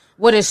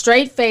 With a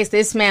straight face,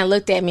 this man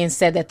looked at me and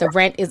said that the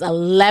rent is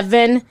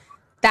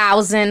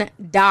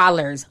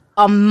 $11,000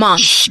 a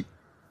month.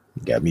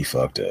 Got me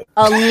fucked up.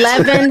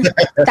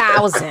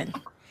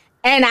 $11,000.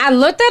 And I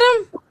looked at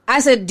him. I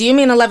said, do you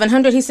mean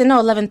 1,100? He said, no,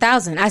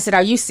 11,000. I said,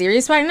 are you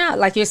serious right now?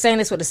 Like, you're saying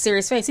this with a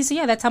serious face. He said,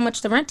 yeah, that's how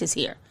much the rent is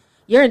here.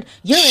 You're in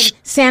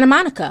Santa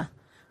Monica.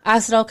 I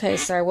said, okay,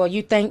 sir. Well,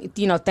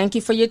 thank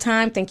you for your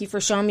time. Thank you for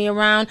showing me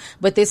around.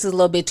 But this is a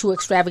little bit too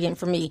extravagant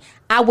for me.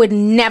 I would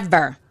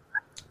never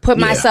put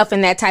myself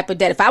in that type of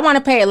debt. If I want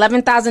to pay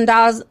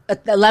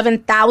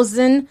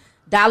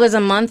 $11,000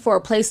 a month for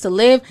a place to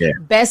live,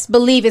 best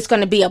believe it's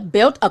going to be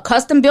a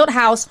custom built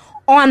house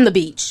on the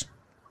beach.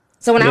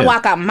 So when I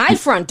walk out my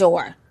front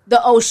door,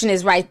 the ocean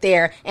is right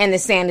there and the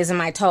sand is in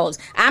my toes.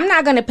 I'm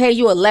not going to pay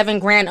you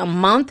 $11,000 a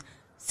month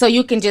so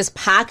you can just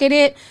pocket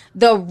it.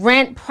 The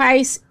rent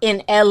price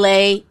in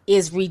LA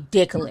is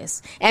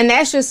ridiculous. And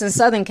that's just in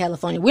Southern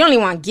California. We only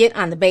want to get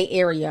on the Bay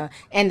Area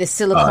and the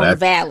Silicon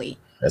Valley.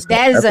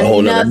 That is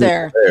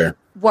another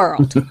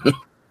world.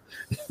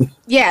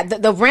 Yeah,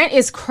 the rent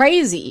is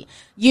crazy,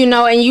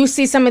 and you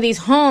see some of these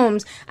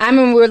homes. I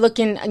remember we were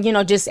looking,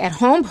 just at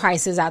home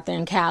prices out there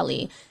in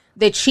Cali.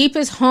 The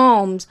cheapest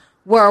homes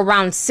were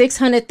around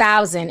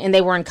 $600,000 and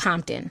they were in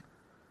Compton.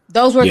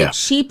 Those were the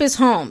cheapest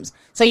homes.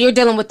 So you're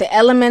dealing with the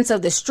elements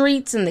of the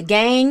streets and the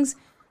gangs,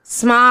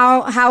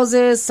 small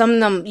houses, some of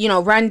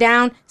them, run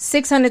down,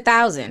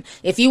 600,000.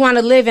 If you want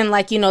to live in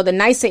the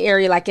nicer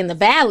area, like in the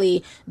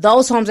Valley,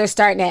 those homes are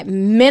starting at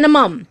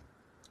minimum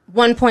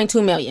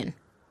 1.2 million.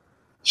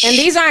 And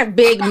these aren't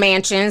big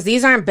mansions.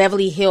 These aren't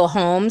Beverly Hill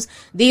homes.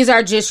 These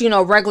are just,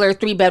 regular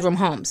 3-bedroom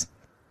homes.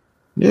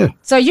 Yeah.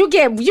 So you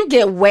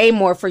get way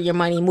more for your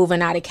money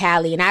moving out of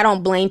Cali. And I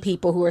don't blame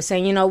people who are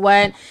saying, you know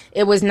what,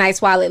 it was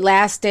nice while it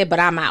lasted, but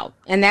I'm out.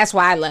 And that's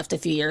why I left a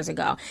few years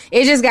ago.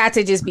 It just got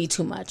to just be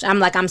too much.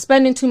 I'm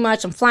spending too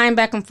much. I'm flying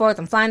back and forth.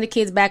 I'm flying the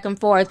kids back and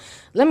forth.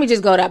 Let me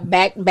just go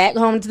back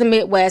home to the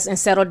Midwest and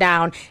settle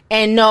down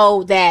and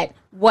know that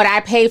what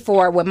I pay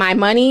for with my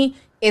money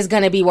is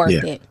going to be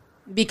worth it.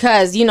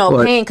 Because,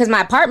 because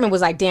my apartment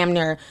was like damn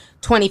near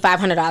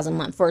 $2,500 a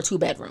month for a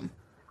 2-bedroom.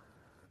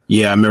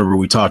 Yeah, I remember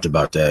we talked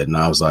about that, and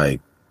I was like,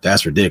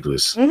 "That's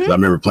ridiculous." I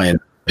remember paying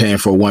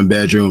for a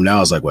 1-bedroom.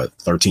 Now it's like what,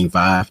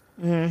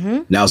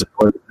 $13,500. Now it's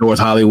in North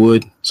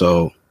Hollywood.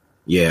 So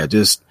yeah,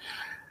 just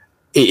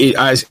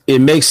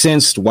it makes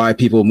sense why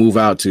people move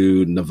out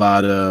to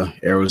Nevada,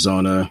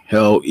 Arizona,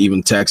 hell,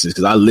 even Texas.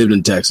 Because I lived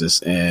in Texas,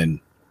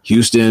 and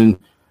Houston,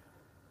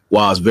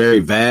 while it's very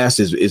vast,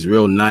 is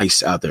real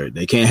nice out there.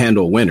 They can't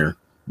handle winter,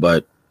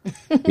 but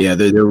yeah,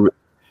 they're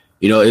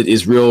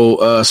it's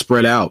real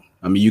spread out.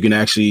 I mean, you can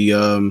actually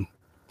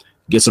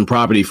get some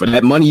property for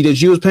that money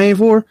that you was paying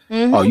for.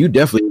 Oh, you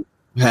definitely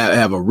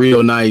have a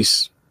real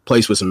nice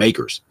place with some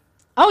acres.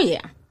 Oh,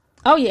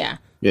 yeah.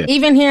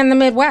 Even here in the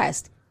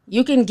Midwest,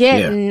 you can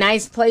get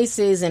nice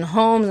places and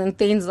homes and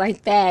things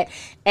like that.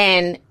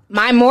 And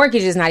my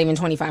mortgage is not even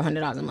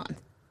 $2,500 a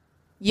month.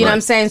 You know what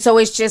I'm saying? So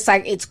it's just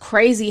like, it's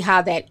crazy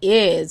how that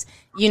is,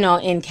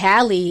 in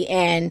Cali.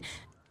 And,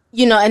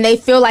 and they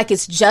feel like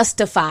it's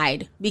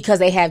justified because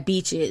they have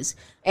beaches.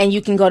 And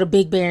you can go to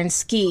Big Bear and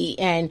ski.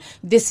 And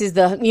this is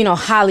the,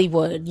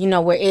 Hollywood,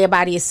 where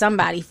everybody is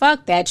somebody.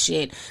 Fuck that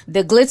shit.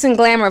 The glitz and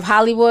glamour of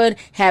Hollywood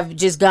have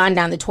just gone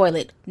down the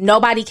toilet.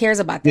 Nobody cares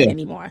about that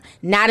anymore.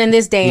 Not in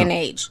this day and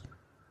age.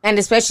 And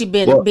especially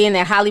being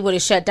that Hollywood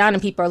is shut down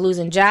and people are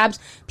losing jobs.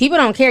 People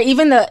don't care.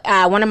 Even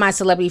one of my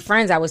celebrity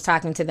friends, I was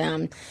talking to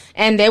them.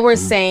 And they were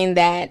saying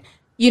that,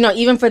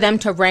 even for them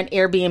to rent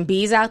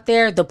Airbnbs out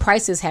there, the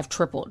prices have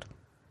tripled.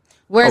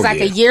 Whereas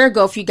a year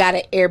ago, if you got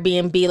an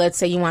Airbnb, let's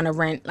say you want to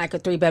rent like a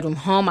 3-bedroom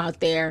home out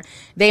there,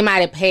 they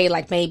might have paid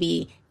like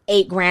maybe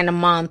 $8,000 a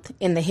month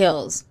in the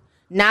hills.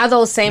 Now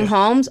those same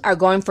homes are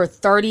going for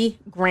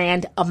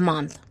 $30,000 a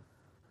month.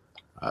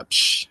 I'll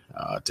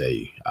tell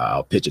you,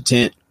 I'll pitch a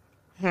tent.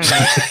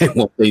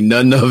 Won't say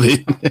none of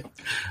it.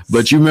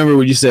 But you remember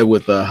what you said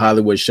with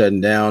Hollywood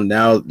shutting down?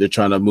 Now they're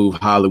trying to move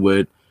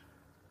Hollywood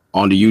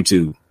onto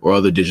YouTube or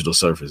other digital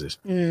surfaces.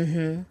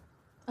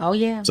 Oh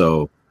yeah.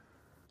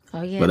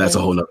 Oh yeah, but that's a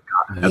whole nother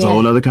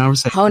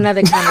conversation. Whole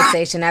nother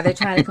conversation. Now they're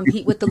trying to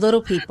compete with the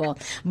little people.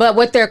 But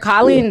what they're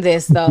calling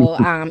this though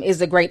is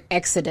the Great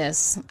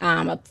Exodus.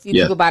 A few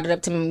people brought it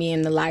up to me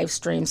in the live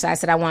stream, so I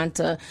said I wanted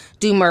to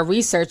do more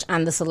research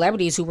on the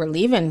celebrities who were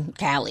leaving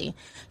Cali.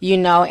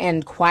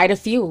 And quite a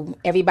few.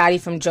 Everybody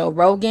from Joe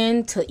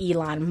Rogan to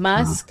Elon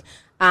Musk.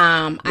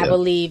 I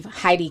believe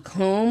Heidi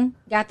Klum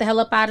got the hell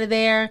up out of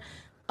there.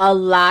 A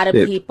lot of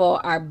people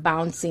are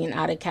bouncing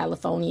out of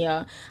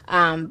California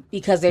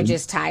because they're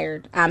just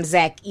tired.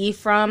 Zac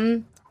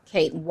Efron,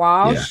 Kate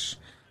Walsh,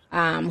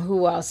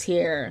 who else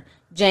here?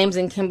 James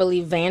and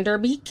Kimberly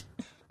Vanderbeek,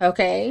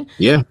 okay?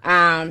 Yeah.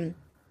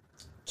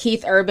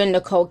 Keith Urban,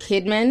 Nicole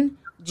Kidman,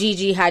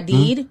 Gigi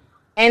Hadid.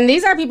 And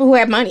these are people who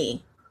have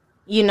money,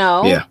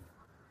 Yeah.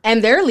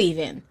 And they're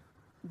leaving.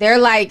 They're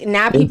like,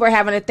 now people are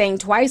having to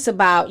think twice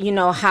about,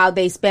 how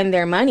they spend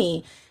their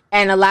money.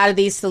 And a lot of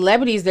these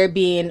celebrities, they're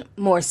being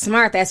more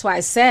smart. That's why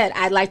I said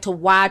I'd like to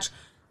watch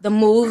the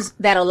moves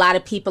that a lot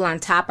of people on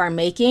top are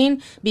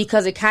making,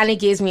 because it kind of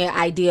gives me an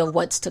idea of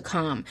what's to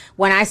come.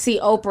 When I see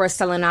Oprah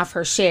selling off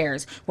her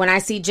shares, when I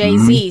see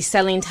Jay-Z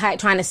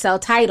trying to sell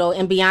Tidal,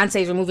 and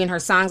Beyonce's removing her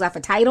songs off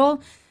of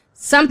Tidal,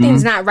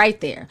 something's not right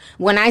there.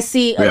 When I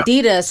see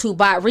Adidas, who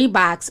bought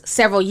Reeboks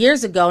several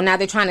years ago, now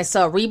they're trying to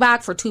sell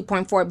Reebok for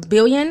 $2.4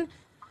 billion,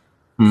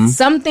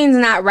 something's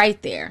not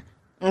right there.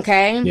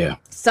 Okay? Yeah.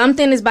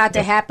 Something is about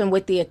to happen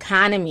with the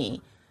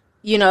economy,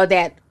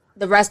 that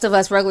the rest of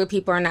us regular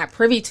people are not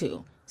privy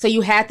to. So you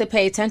have to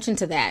pay attention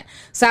to that.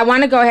 So I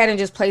want to go ahead and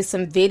just play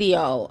some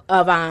video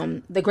of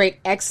the Great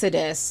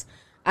Exodus.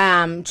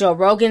 Joe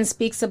Rogan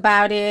speaks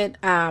about it.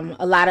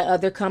 A lot of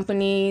other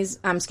companies,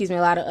 a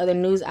lot of other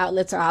news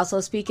outlets are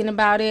also speaking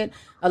about it.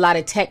 A lot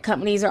of tech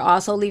companies are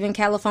also leaving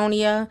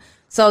California.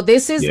 So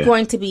this is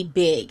going to be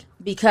big,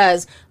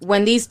 because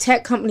when these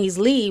tech companies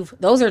leave,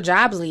 those are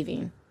jobs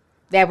leaving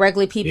that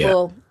regular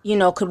people,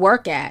 could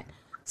work at.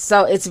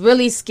 So it's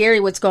really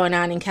scary what's going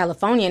on in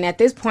California. And at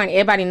this point,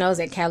 everybody knows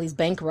that Cali's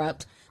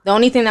bankrupt. The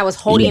only thing that was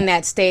holding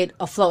that state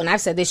afloat, and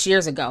I've said this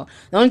years ago,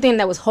 the only thing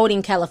that was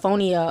holding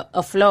California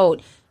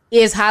afloat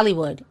is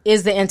Hollywood,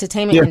 is the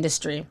entertainment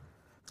industry.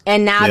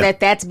 And now that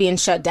that's being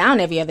shut down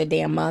every other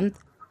damn month,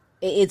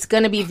 it's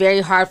going to be very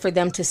hard for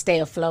them to stay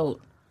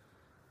afloat.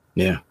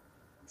 Yeah.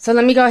 So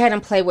let me go ahead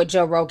and play what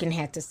Joe Rogan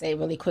had to say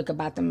really quick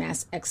about the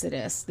mass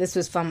exodus. This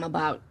was from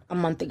about a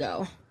month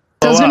ago.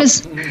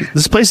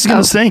 This place is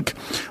going to sink.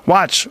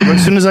 Watch.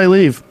 As soon as I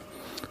leave.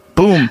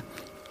 Boom.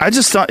 I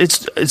just thought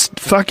it's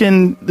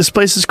fucking, this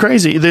place is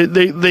crazy. The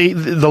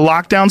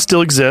lockdown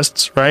still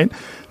exists, right?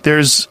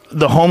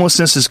 The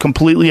homelessness is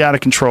completely out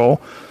of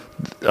control.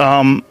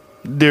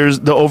 There's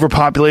the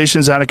overpopulation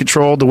is out of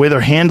control. The way they're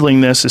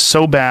handling this is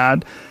so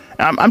bad.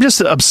 I'm just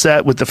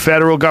upset with the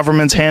federal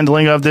government's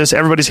handling of this.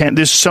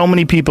 There's so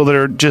many people that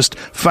are just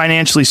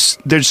financially,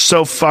 they're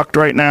so fucked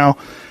right now.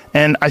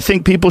 And I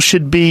think people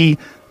should be,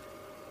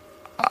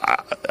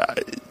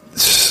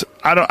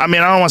 I don't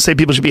want to say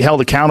people should be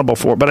held accountable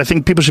for it, but I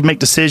think people should make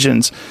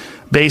decisions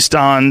based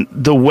on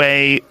the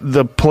way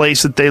the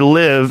place that they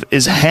live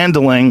is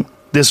handling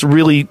this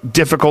really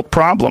difficult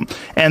problem.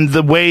 And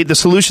the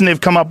solution they've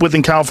come up with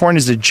in California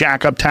is to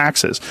jack up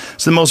taxes.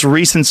 So the most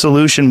recent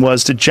solution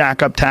was to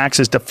jack up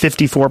taxes to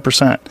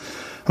 54%.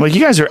 I'm like,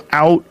 you guys are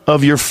out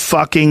of your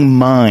fucking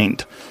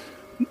mind.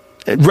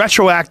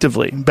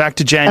 Retroactively, back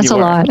to January. That's a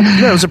lot.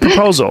 Yeah, it was a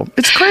proposal.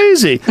 It's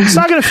crazy. It's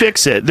not going to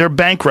fix it. They're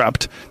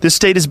bankrupt. This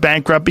state is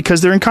bankrupt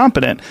because they're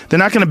incompetent. They're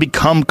not going to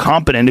become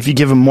competent if you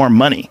give them more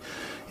money.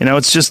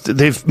 It's just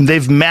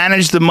they've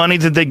managed the money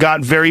that they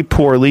got very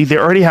poorly. They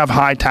already have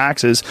high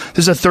taxes.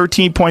 There's a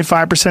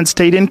 13.5%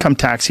 state income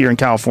tax here in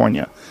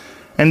California.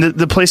 And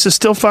the place is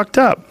still fucked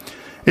up.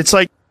 It's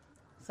like...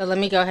 So let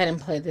me go ahead and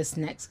play this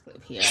next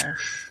clip here.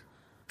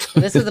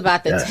 This is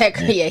about the tech.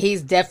 Yeah,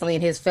 he's definitely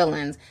in his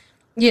feelings.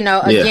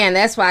 Again,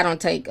 that's why I don't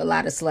take a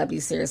lot of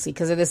celebrities seriously,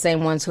 because they're the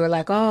same ones who are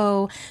like,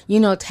 oh,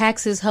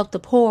 taxes help the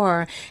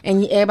poor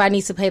and everybody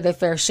needs to pay their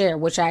fair share,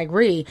 which I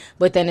agree.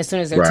 But then as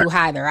soon as they're too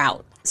high, they're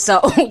out.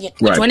 So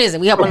which one is it?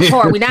 We helping the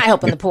poor? We're not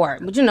helping the poor.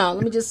 But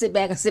let me just sit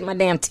back and sip my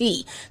damn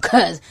tea,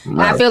 because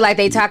I feel like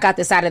they talk out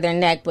the side of their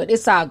neck, but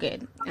it's all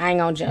good. I ain't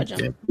gonna judge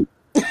them.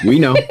 We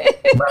know.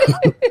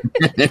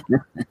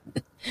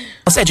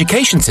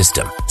 Education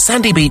system,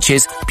 sandy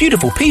beaches,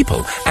 beautiful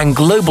people, and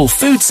global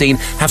food scene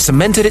have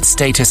cemented its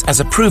status as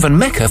a proven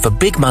mecca for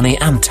big money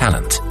and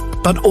talent.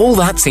 But all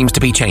that seems to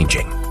be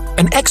changing.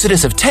 An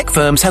exodus of tech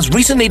firms has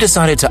recently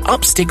decided to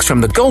up sticks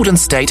from the Golden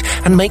State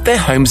and make their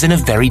homes in a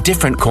very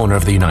different corner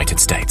of the United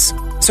States.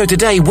 So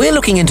today we're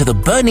looking into the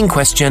burning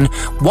question,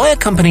 why are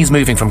companies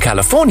moving from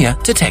California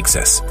to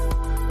Texas?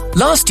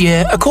 Last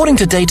year, according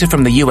to data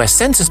from the US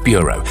Census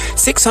Bureau,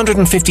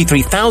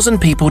 653,000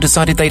 people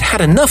decided they'd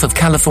had enough of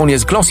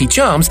California's glossy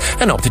charms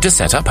and opted to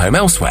set up home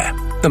elsewhere.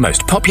 The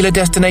most popular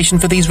destination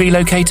for these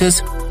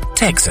relocators?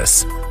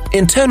 Texas.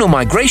 Internal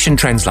migration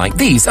trends like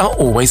these are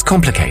always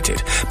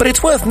complicated, but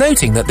it's worth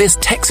noting that this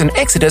Texan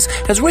exodus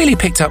has really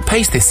picked up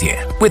pace this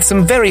year, with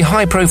some very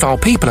high-profile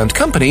people and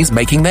companies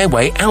making their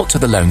way out to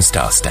the Lone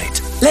Star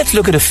State. Let's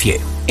look at a few.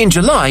 In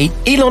July,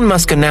 Elon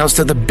Musk announced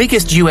that the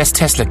biggest US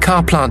Tesla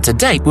car plant to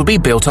date will be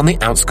built on the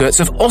outskirts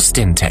of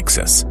Austin,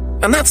 Texas.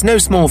 And that's no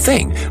small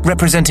thing,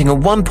 representing a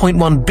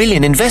 $1.1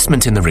 billion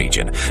investment in the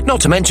region, not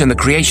to mention the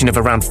creation of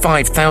around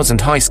 5,000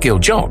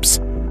 high-skilled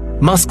jobs.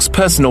 Musk's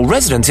personal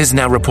residence is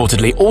now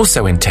reportedly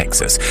also in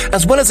Texas,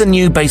 as well as a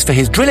new base for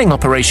his drilling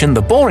operation,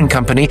 the Boring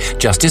Company,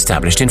 just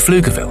established in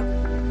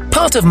Pflugerville.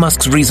 Part of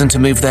Musk's reason to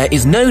move there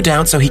is no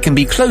doubt so he can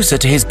be closer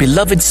to his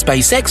beloved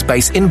SpaceX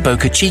base in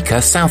Boca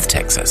Chica, South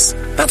Texas.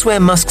 That's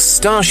where Musk's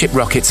Starship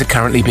rockets are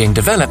currently being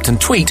developed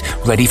and tweaked,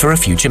 ready for a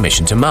future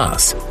mission to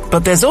Mars.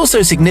 But there's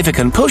also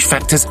significant push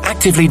factors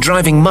actively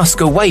driving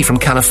Musk away from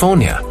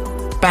California.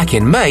 Back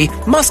in May,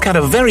 Musk had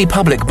a very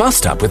public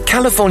bust-up with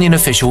Californian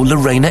official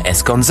Lorena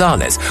S.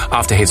 Gonzalez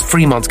after his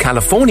Fremont,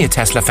 California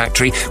Tesla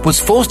factory was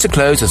forced to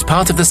close as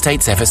part of the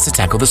state's efforts to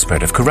tackle the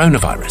spread of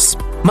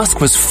coronavirus.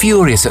 Musk was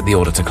furious at the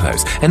order to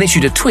close and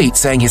issued a tweet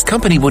saying his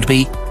company would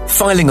be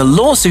filing a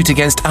lawsuit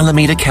against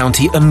Alameda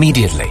County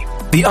immediately.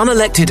 The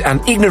unelected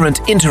and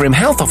ignorant interim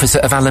health officer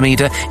of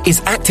Alameda is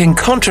acting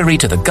contrary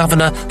to the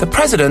governor, the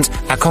president,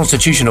 our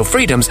constitutional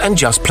freedoms, and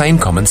just plain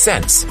common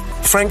sense.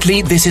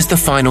 Frankly, this is the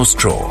final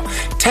straw.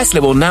 Tesla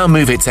will now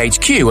move its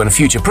HQ and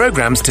future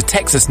programs to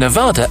Texas,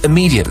 Nevada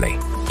immediately.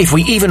 If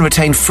we even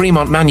retain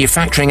Fremont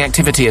manufacturing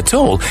activity at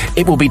all,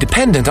 it will be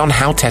dependent on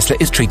how Tesla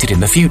is treated in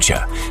the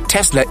future.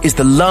 Tesla is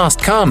the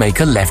last car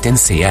maker left in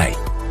CA.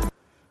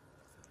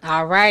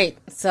 All right,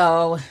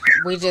 so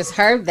we just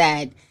heard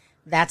that.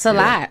 That's a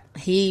lot.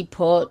 He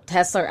pulled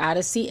Tesla out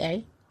of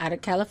CA, out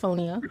of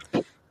California,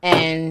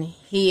 and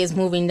he is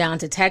moving down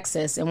to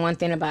Texas. And one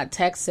thing about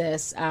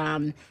Texas,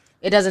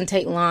 it doesn't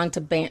take long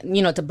to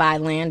buy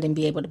land and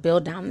be able to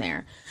build down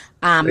there.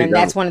 And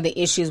that's one of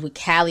the issues with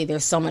Cali.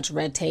 There's so much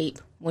red tape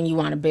when you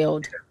want to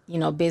build,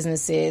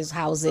 businesses,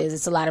 houses.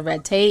 It's a lot of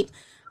red tape.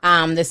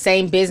 The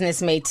same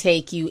business may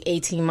take you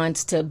 18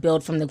 months to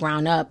build from the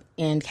ground up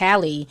in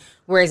Cali,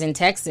 whereas in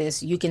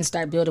Texas, you can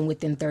start building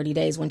within 30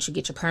 days once you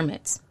get your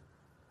permits.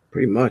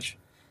 Pretty much.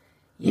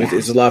 Yeah.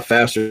 It's a lot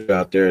faster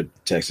out there in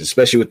Texas,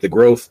 especially with the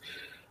growth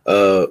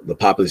of the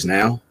populace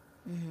now.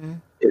 Mm-hmm.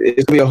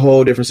 It's going to be a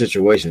whole different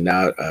situation.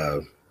 Now,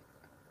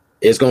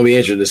 it's going to be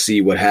interesting to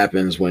see what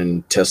happens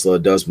when Tesla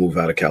does move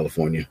out of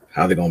California,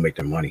 how they're going to make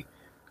their money.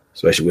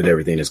 especially with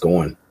everything that's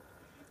going.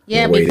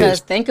 Yeah,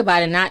 because think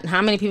about it. Not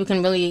how many people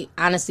can really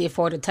honestly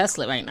afford a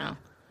Tesla right now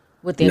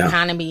with the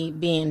economy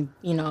being,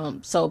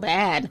 so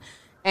bad.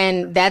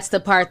 And that's the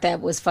part that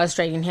was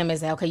frustrating him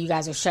is that, okay, you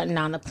guys are shutting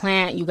down the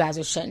plant. You guys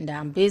are shutting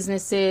down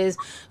businesses.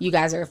 You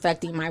guys are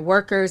affecting my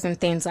workers and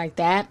things like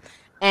that.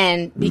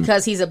 And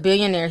because he's a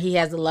billionaire, he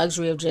has the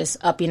luxury of just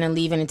upping and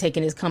leaving and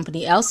taking his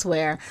company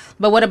elsewhere.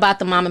 But what about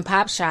the mom and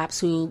pop shops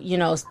who,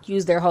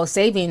 use their whole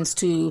savings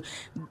to,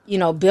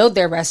 build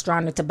their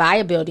restaurant or to buy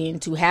a building,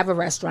 to have a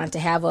restaurant, to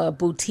have a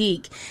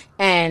boutique.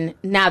 And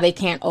now they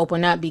can't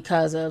open up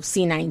because of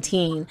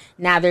C-19.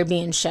 Now they're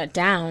being shut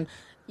down.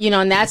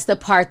 And that's the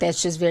part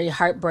that's just very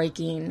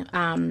heartbreaking,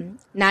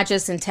 not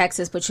just in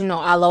Texas, but,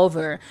 all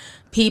over.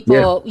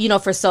 People,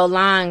 for so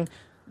long,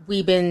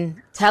 we've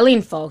been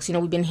telling folks,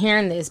 we've been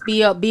hearing this,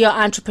 be an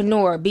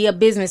entrepreneur, be a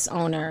business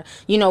owner,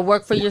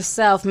 work for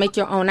yourself, make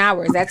your own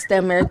hours. That's the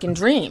American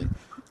dream.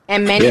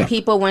 And many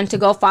people went to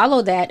go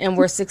follow that and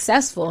were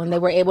successful, and they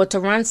were able to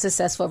run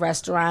successful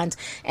restaurants.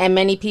 And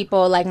many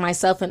people like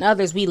myself and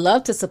others, we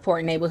love to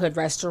support neighborhood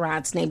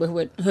restaurants,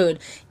 neighborhood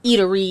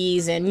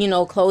eateries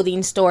and,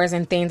 clothing stores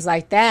and things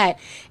like that.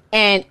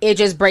 And it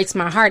just breaks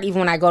my heart, even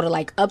when I go to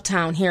like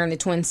Uptown here in the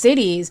Twin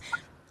Cities,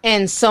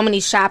 and so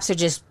many shops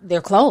they're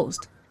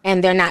closed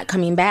and they're not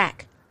coming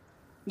back,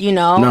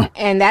 No.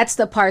 And that's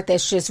the part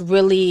that's just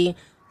really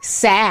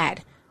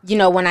sad.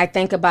 When I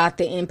think about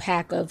the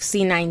impact of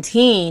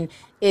C-19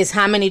 is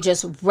how many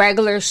just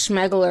regular,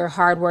 schmegular,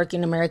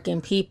 hardworking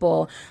American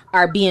people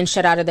are being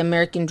shut out of the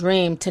American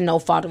dream to no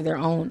fault of their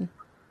own.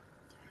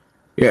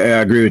 Yeah,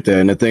 I agree with that.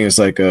 And the thing is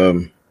like,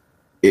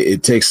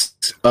 it takes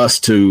us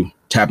to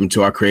tap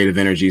into our creative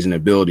energies and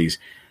abilities.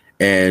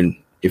 And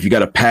if you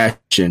got a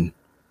passion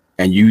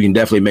and you can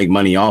definitely make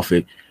money off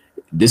it,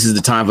 this is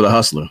the time for the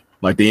hustler.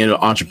 Like the inner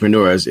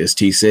entrepreneur, as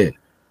T said.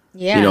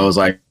 Yeah. It's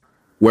like,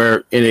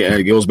 where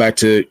it goes back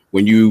to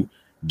when you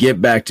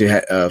get back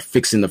to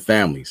fixing the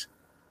families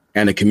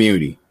and the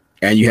community,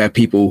 and you have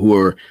people who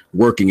are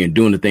working and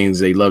doing the things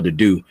they love to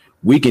do,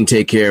 we can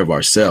take care of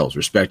ourselves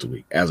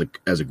respectively as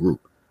a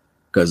group,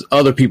 because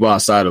other people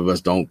outside of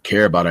us don't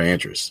care about our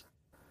interests,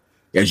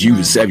 as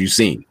you've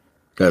seen.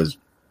 Because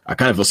I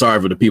kind of feel sorry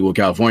for the people in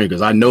California,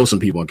 because I know some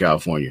people in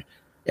California,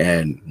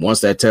 and once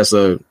that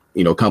Tesla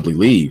company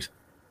leaves,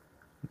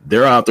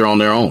 they're out there on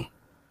their own,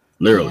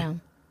 literally. Yeah.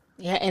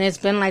 Yeah, and it's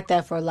been like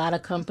that for a lot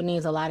of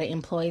companies, a lot of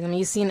employees. I mean,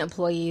 you've seen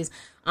employees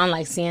on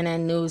like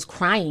CNN News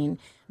crying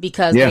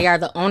because they are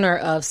the owner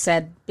of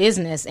said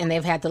business and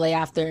they've had to lay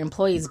off their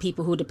employees,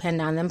 people who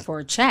depend on them for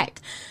a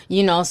check.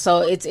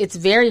 So it's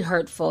very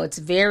hurtful. It's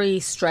very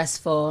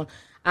stressful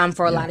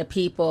for a lot of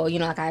people.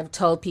 Like I've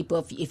told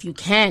people, if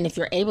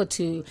you're able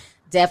to,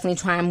 definitely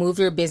try and move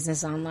your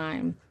business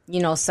online,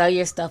 sell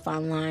your stuff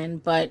online.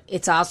 But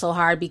it's also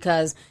hard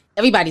because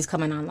everybody's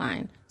coming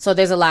online. So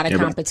there's a lot of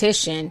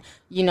competition,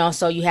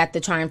 so you have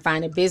to try and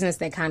find a business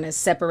that kind of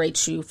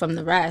separates you from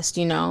the rest,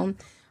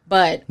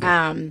 But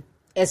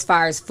as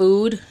far as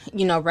food,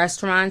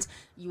 restaurants,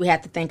 you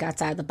have to think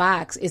outside the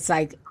box. It's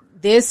like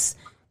this,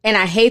 and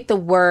I hate the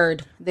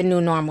word, the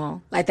new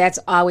normal. Like that's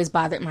always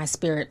bothered my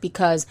spirit,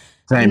 because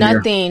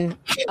nothing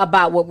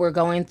about what we're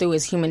going through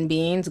as human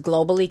beings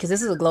globally, because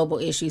this is a global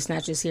issue, it's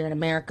not just here in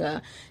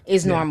America,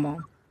 is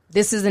normal.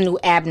 This is the new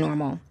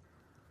abnormal.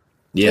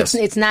 Yes.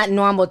 It's not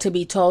normal to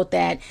be told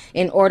that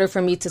in order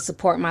for me to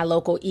support my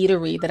local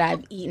eatery that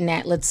I've eaten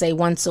at, let's say,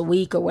 once a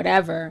week or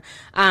whatever,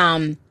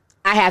 I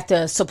have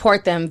to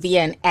support them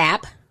via an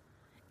app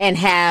and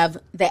have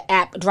the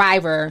app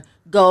driver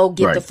go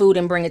get the food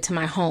and bring it to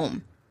my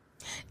home.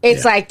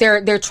 It's like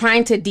they're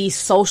trying to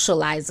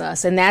de-socialize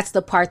us. And that's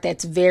the part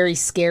that's very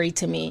scary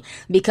to me,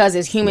 because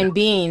as human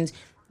beings,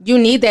 you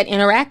need that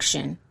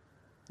interaction.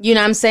 You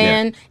know what I'm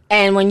saying? Yeah.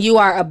 And when you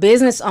are a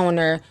business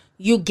owner,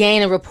 you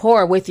gain a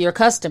rapport with your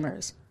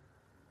customers,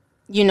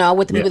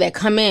 with the people that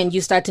come in. You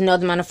start to know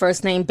them on a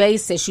first name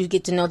basis. You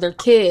get to know their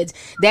kids.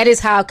 That is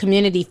how a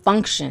community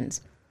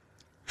functions.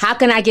 How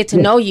can I get to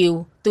know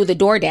you through the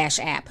DoorDash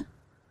app?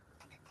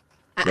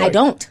 I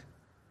don't,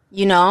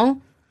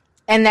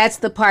 and that's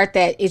the part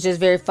that is just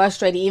very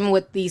frustrating, even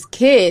with these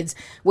kids,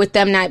 with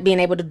them not being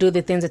able to do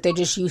the things that they're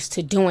just used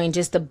to doing,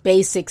 just the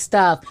basic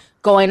stuff,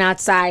 going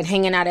outside,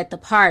 hanging out at the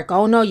park.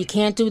 Oh, no, you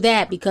can't do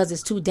that because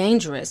it's too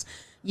dangerous.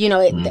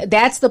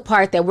 That's the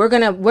part that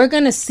we're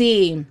gonna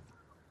see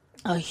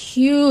a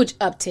huge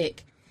uptick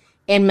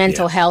in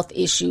mental health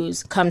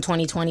issues come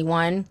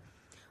 2021,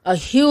 a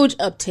huge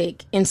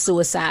uptick in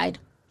suicide.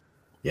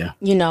 Yeah.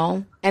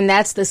 And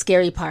that's the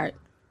scary part,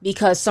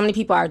 because so many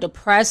people are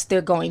depressed,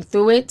 they're going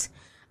through it,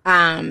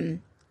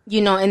 and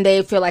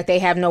they feel like they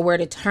have nowhere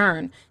to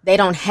turn. They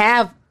don't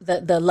have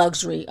the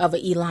luxury of an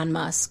Elon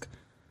Musk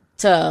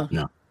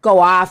to go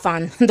off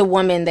on the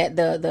woman that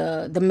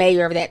the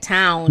mayor of that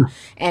town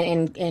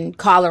and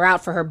call her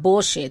out for her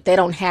bullshit. They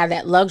don't have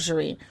that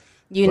luxury,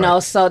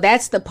 so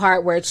that's the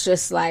part where it's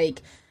just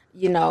like,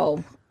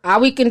 all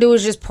we can do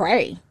is just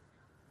pray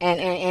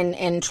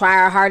and try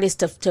our hardest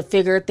to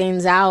figure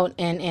things out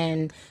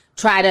and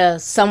try to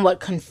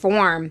somewhat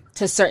conform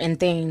to certain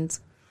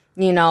things,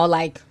 you know,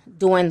 like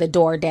doing the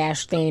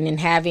DoorDash thing and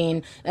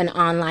having an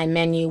online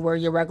menu where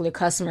your regular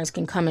customers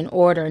can come and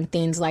order and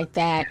things like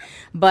that.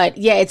 But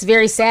yeah, it's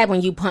very sad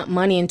when you pump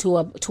money into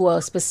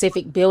a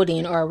specific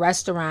building or a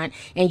restaurant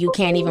and you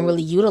can't even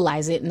really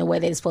utilize it in the way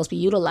that it's supposed to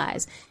be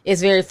utilized.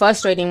 It's very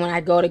frustrating when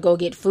I go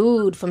get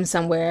food from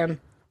somewhere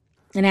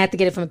and I have to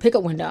get it from a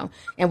pickup window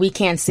and we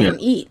can't sit and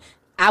eat.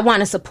 I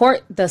want to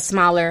support the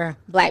smaller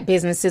Black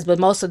businesses, but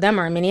most of them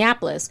are in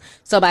Minneapolis.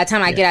 So by the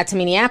time I get out to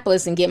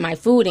Minneapolis and get my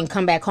food and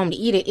come back home to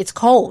eat it, it's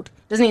cold.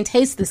 It doesn't even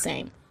taste the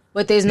same.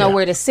 But there's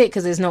nowhere to sit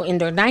because there's no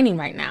indoor dining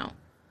right now.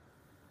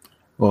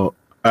 Well,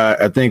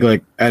 I think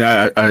like, and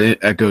I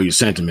echo your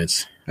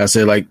sentiments. I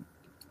say like,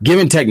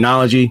 given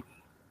technology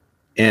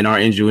and our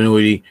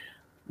ingenuity,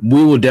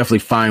 we will definitely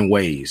find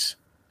ways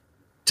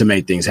to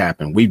make things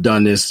happen. We've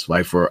done this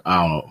like for,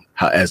 I don't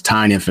know, as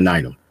time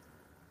infinitum.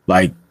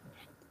 Like,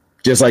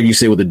 just like you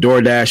say with the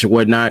DoorDash and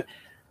whatnot,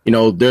 you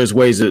know, there's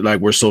ways that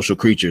like we're social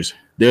creatures.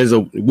 We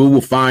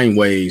will find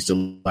ways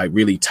to like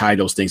really tie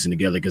those things in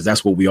together because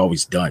that's what we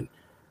always done.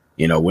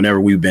 You know, whenever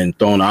we've been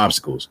thrown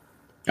obstacles,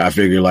 I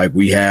figure like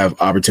we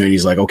have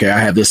opportunities like, okay, I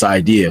have this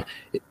idea.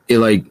 It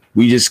like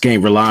we just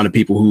can't rely on the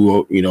people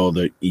who, you know,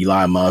 the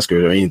Elon Musk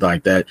or anything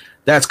like that.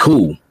 That's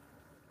cool.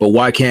 But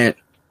why can't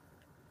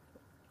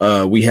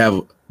we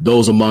have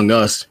those among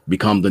us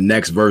become the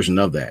next version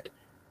of that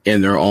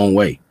in their own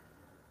way?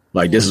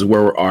 Like, this is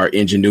where our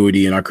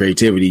ingenuity and our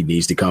creativity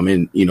needs to come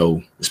in, you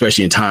know,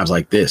 especially in times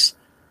like this.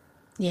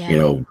 Yeah. You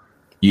know,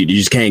 you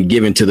just can't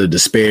give into the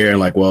despair and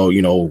like, well,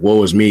 you know,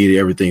 woe is me,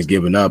 everything's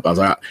given up. I was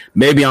like,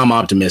 maybe I'm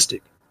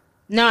optimistic.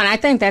 No, and I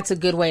think that's a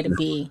good way to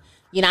be.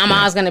 You know, I'm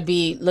always going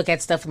to look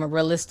at stuff from a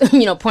realistic,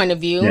 you know, point of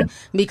view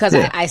because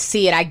I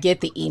see it. I get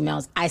the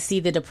emails. I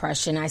see the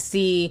depression. I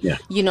see,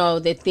 you know,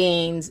 the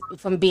things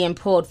from being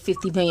pulled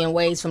 50 million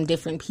ways from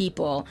different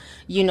people,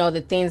 you know,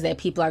 the things that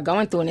people are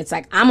going through. And it's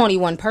like, I'm only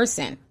one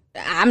person.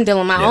 I'm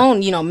dealing with my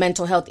own, you know,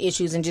 mental health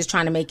issues and just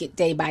trying to make it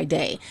day by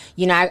day.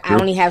 You know, I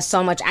only have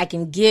so much I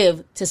can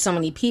give to so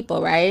many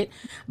people, right?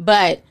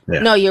 But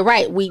no, you're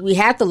right. We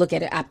have to look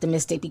at it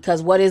optimistic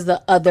because what is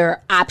the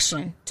other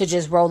option? To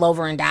just roll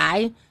over and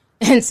die?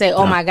 And say,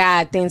 oh my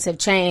God, things have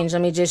changed.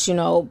 Let me just, you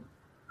know,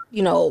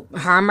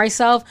 harm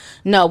myself.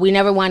 No, we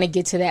never want to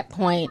get to that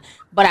point.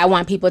 But I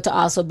want people to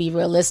also be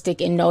realistic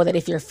and know that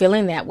if you're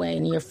feeling that way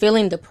and you're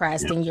feeling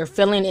depressed and you're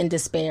feeling in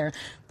despair,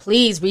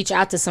 please reach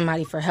out to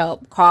somebody for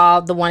help.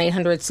 Call the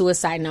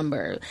 1-800-SUICIDE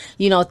number,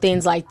 you know,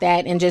 things like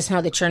that. And just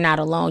know that you're not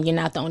alone. You're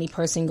not the only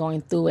person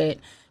going through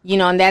it. You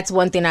know, and that's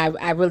one thing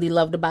I really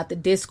loved about the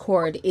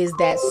Discord is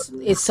that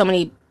it's so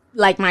many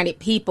like-minded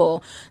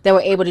people that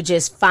were able to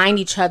just find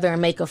each other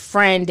and make a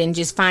friend and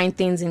just find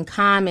things in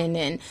common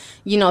and,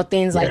 you know,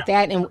 things like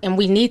that. And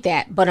we need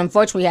that. But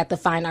unfortunately, we have to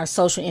find our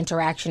social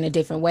interaction a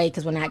different way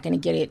because we're not going to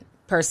get it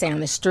per se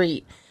on the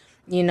street,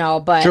 you know.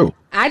 But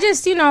I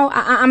just, you know,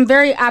 I'm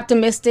very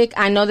optimistic.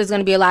 I know there's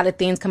going to be a lot of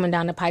things coming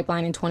down the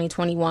pipeline in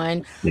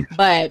 2021.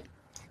 But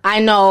I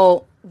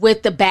know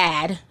with the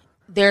bad,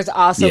 there's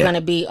also going to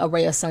be a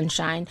ray of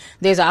sunshine.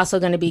 There's also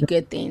going to be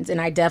good things.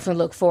 And I definitely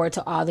look forward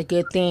to all the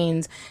good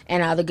things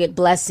and all the good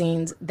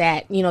blessings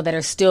that, you know, that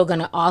are still going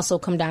to also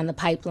come down the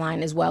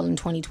pipeline as well in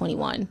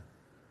 2021.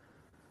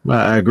 Well,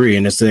 I agree.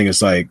 And this thing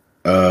is like,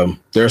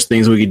 there's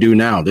things we can do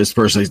now. This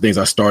person's things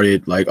I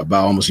started like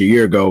about almost a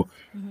year ago,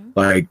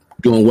 like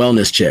doing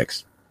wellness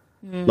checks,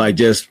 like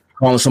just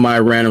calling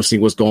somebody random,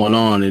 seeing what's going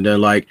on. And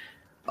then like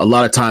a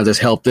lot of times it's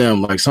helped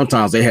them. Like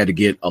sometimes they had to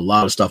get a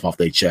lot of stuff off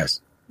their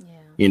chest.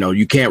 You know,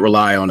 you can't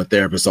rely on a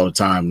therapist all the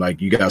time.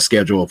 Like you got to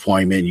schedule an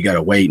appointment, you got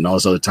to wait and all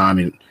this other time.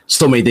 And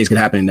so many things can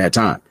happen in that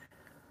time.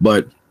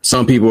 But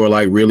some people are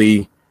like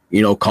really,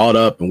 you know, caught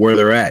up in where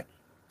they're at.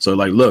 So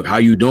like, look, how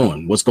you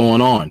doing? What's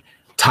going on?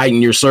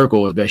 Tighten your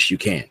circle as best you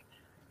can.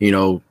 You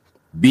know,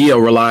 be a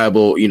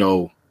reliable, you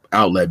know,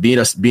 outlet, being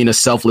a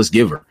selfless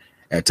giver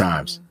at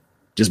times.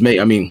 Just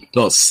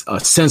a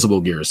sensible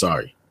giver.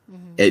 Sorry.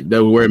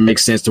 Where it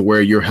makes sense to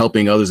where you're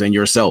helping others and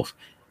yourself.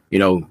 You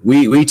know,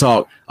 we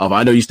talk of,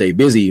 I know you stay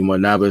busy and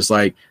whatnot, but it's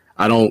like,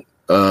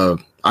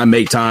 I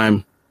make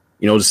time,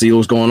 you know, to see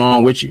what's going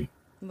on with you.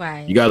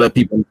 Right. You gotta let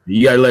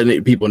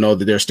people know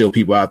that there's still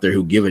people out there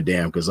who give a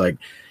damn. Cause like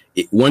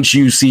once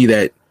you see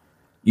that,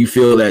 you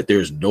feel that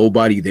there's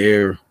nobody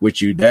there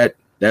with you, that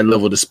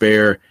level of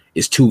despair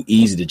is too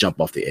easy to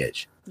jump off the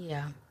edge.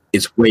 Yeah.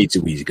 It's way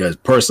too easy because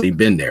personally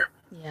been there.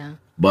 Yeah.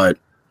 But,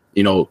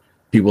 you know,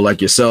 people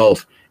like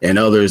yourself and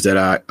others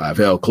that I've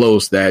held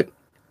close that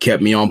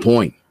kept me on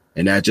point.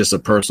 And that's just a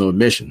personal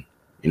admission,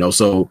 you know,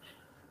 so,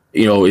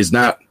 you know,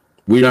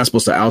 we're not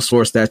supposed to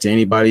outsource that to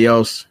anybody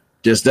else.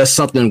 Just that's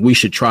something we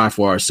should try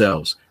for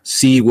ourselves.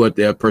 See what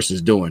that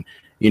person's doing.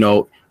 You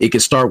know, it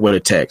could start with a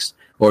text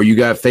or you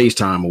got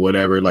FaceTime or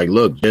whatever. Like,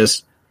 look,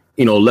 just,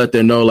 you know, let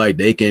them know like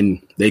they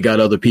got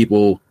other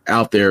people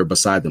out there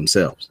beside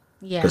themselves.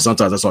 Yeah. Because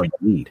sometimes that's all you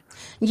need.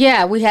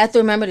 Yeah. We have to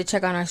remember to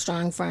check on our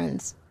strong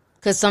friends.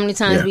 Because so many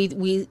times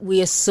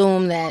we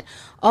assume that,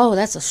 oh,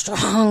 that's a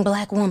strong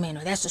black woman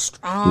or that's a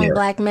strong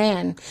black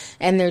man.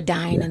 And they're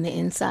dying on the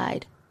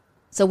inside.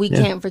 So we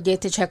can't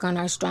forget to check on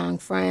our strong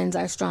friends,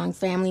 our strong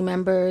family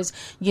members,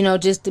 you know,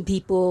 just the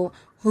people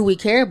who we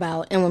care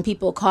about. And when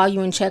people call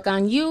you and check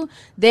on you,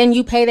 then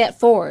you pay that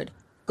forward.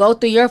 Go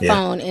through your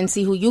phone and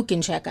see who you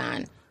can check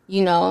on,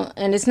 you know.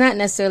 And it's not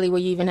necessarily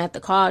where you even have to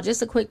call.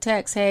 Just a quick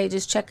text. Hey,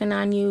 just checking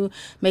on you,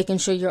 making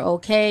sure you're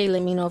okay.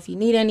 Let me know if you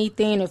need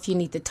anything or if you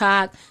need to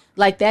talk.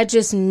 Like, that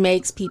just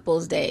makes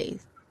people's days,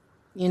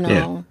 you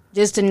know,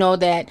 just to know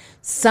that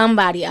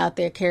somebody out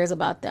there cares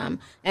about them.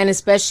 And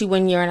especially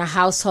when you're in a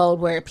household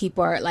where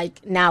people are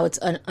like, now it's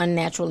an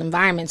unnatural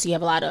environment. So you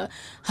have a lot of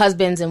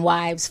husbands and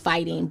wives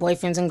fighting,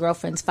 boyfriends and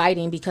girlfriends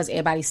fighting because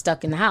everybody's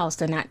stuck in the house.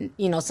 They're not,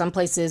 you know, some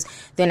places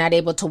they're not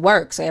able to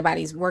work. So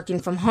everybody's working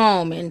from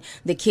home and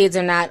the kids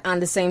are not on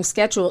the same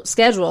schedule.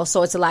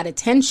 So it's a lot of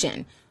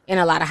tension in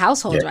a lot of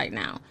households right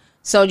now.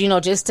 So, you know,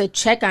 just to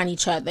check on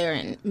each other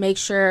and make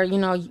sure, you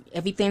know,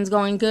 everything's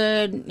going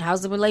good.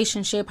 How's the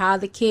relationship? How are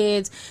the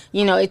kids?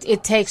 You know,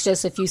 it takes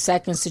just a few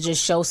seconds to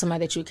just show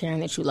somebody that you care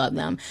and that you love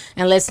them.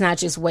 And let's not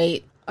just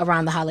wait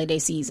around the holiday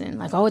season.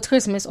 Like, oh, it's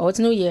Christmas. Oh, it's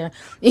New Year.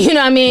 You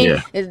know what I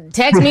mean? Yeah.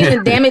 Text me,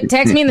 damn it,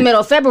 text me in the middle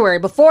of February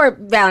before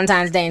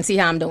Valentine's Day and see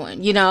how I'm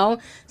doing, you know?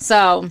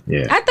 So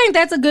I think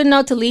that's a good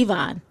note to leave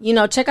on. You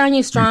know, check on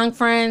your strong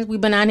friends.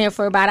 We've been on here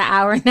for about an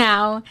hour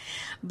now.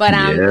 But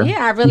I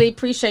really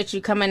appreciate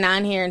you coming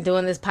on here and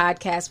doing this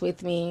podcast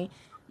with me.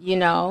 You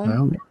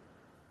know,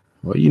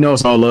 well, you know,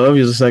 it's all love.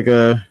 It's just like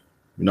you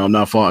know,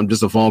 I'm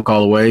just a phone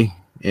call away.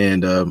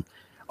 And the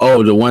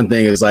one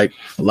thing is, like,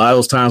 a lot of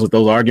those times with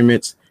those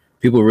arguments,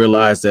 people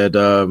realize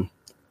that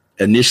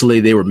initially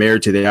they were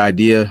married to their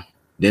idea.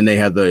 Then they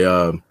had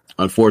the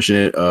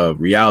unfortunate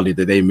reality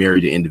that they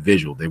married an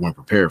individual they weren't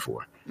prepared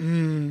for.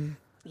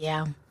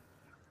 Yeah.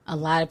 A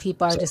lot of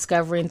people are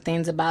discovering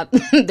things about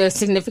their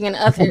significant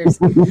others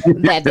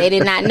that they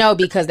did not know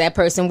because that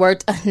person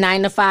worked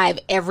 9 to 5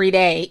 every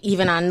day,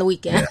 even on the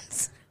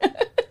weekends.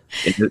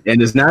 And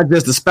it's not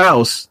just the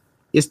spouse,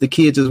 it's the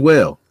kids as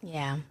well.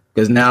 Yeah.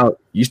 Because now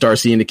you start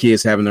seeing the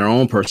kids having their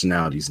own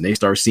personalities and they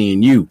start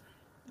seeing you.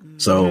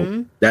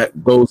 So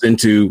that goes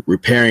into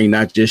repairing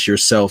not just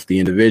yourself, the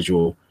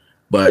individual,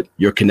 but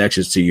your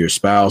connections to your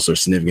spouse or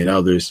significant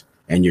others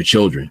and your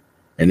children.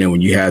 And then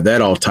when you have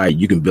that all tight,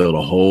 you can build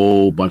a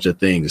whole bunch of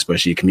things,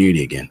 especially a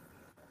community again.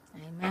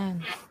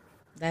 Amen.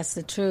 That's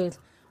the truth.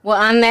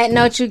 Well, on that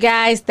note, you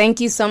guys, thank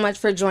you so much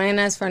for joining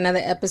us for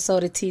another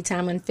episode of Tea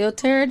Time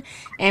Unfiltered.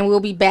 And we'll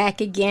be back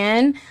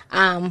again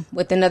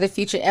with another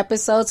future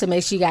episode. So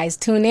make sure you guys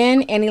tune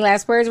in. Any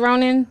last words,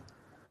 Ronan?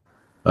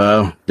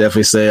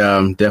 Definitely say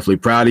I'm definitely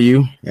proud of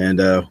you. And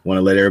want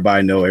to let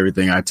everybody know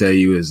everything I tell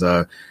you is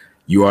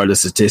you are the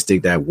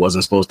statistic that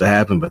wasn't supposed to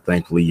happen, but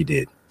thankfully you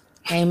did.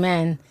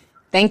 Amen.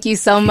 Thank you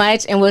so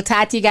much, and we'll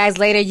talk to you guys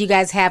later. You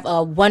guys have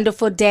a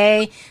wonderful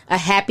day, a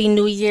happy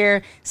new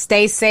year.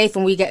 Stay safe,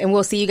 and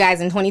we'll see you guys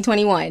in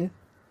 2021.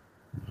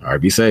 All right,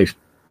 be safe.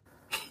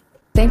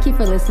 Thank you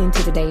for listening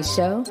to today's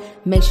show.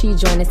 Make sure you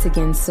join us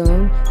again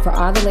soon. For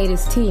all the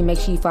latest tea, make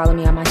sure you follow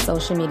me on my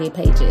social media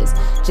pages.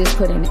 Just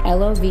put in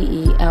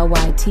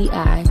LOVELYTI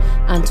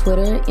on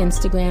Twitter,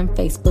 Instagram,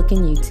 Facebook,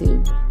 and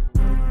YouTube.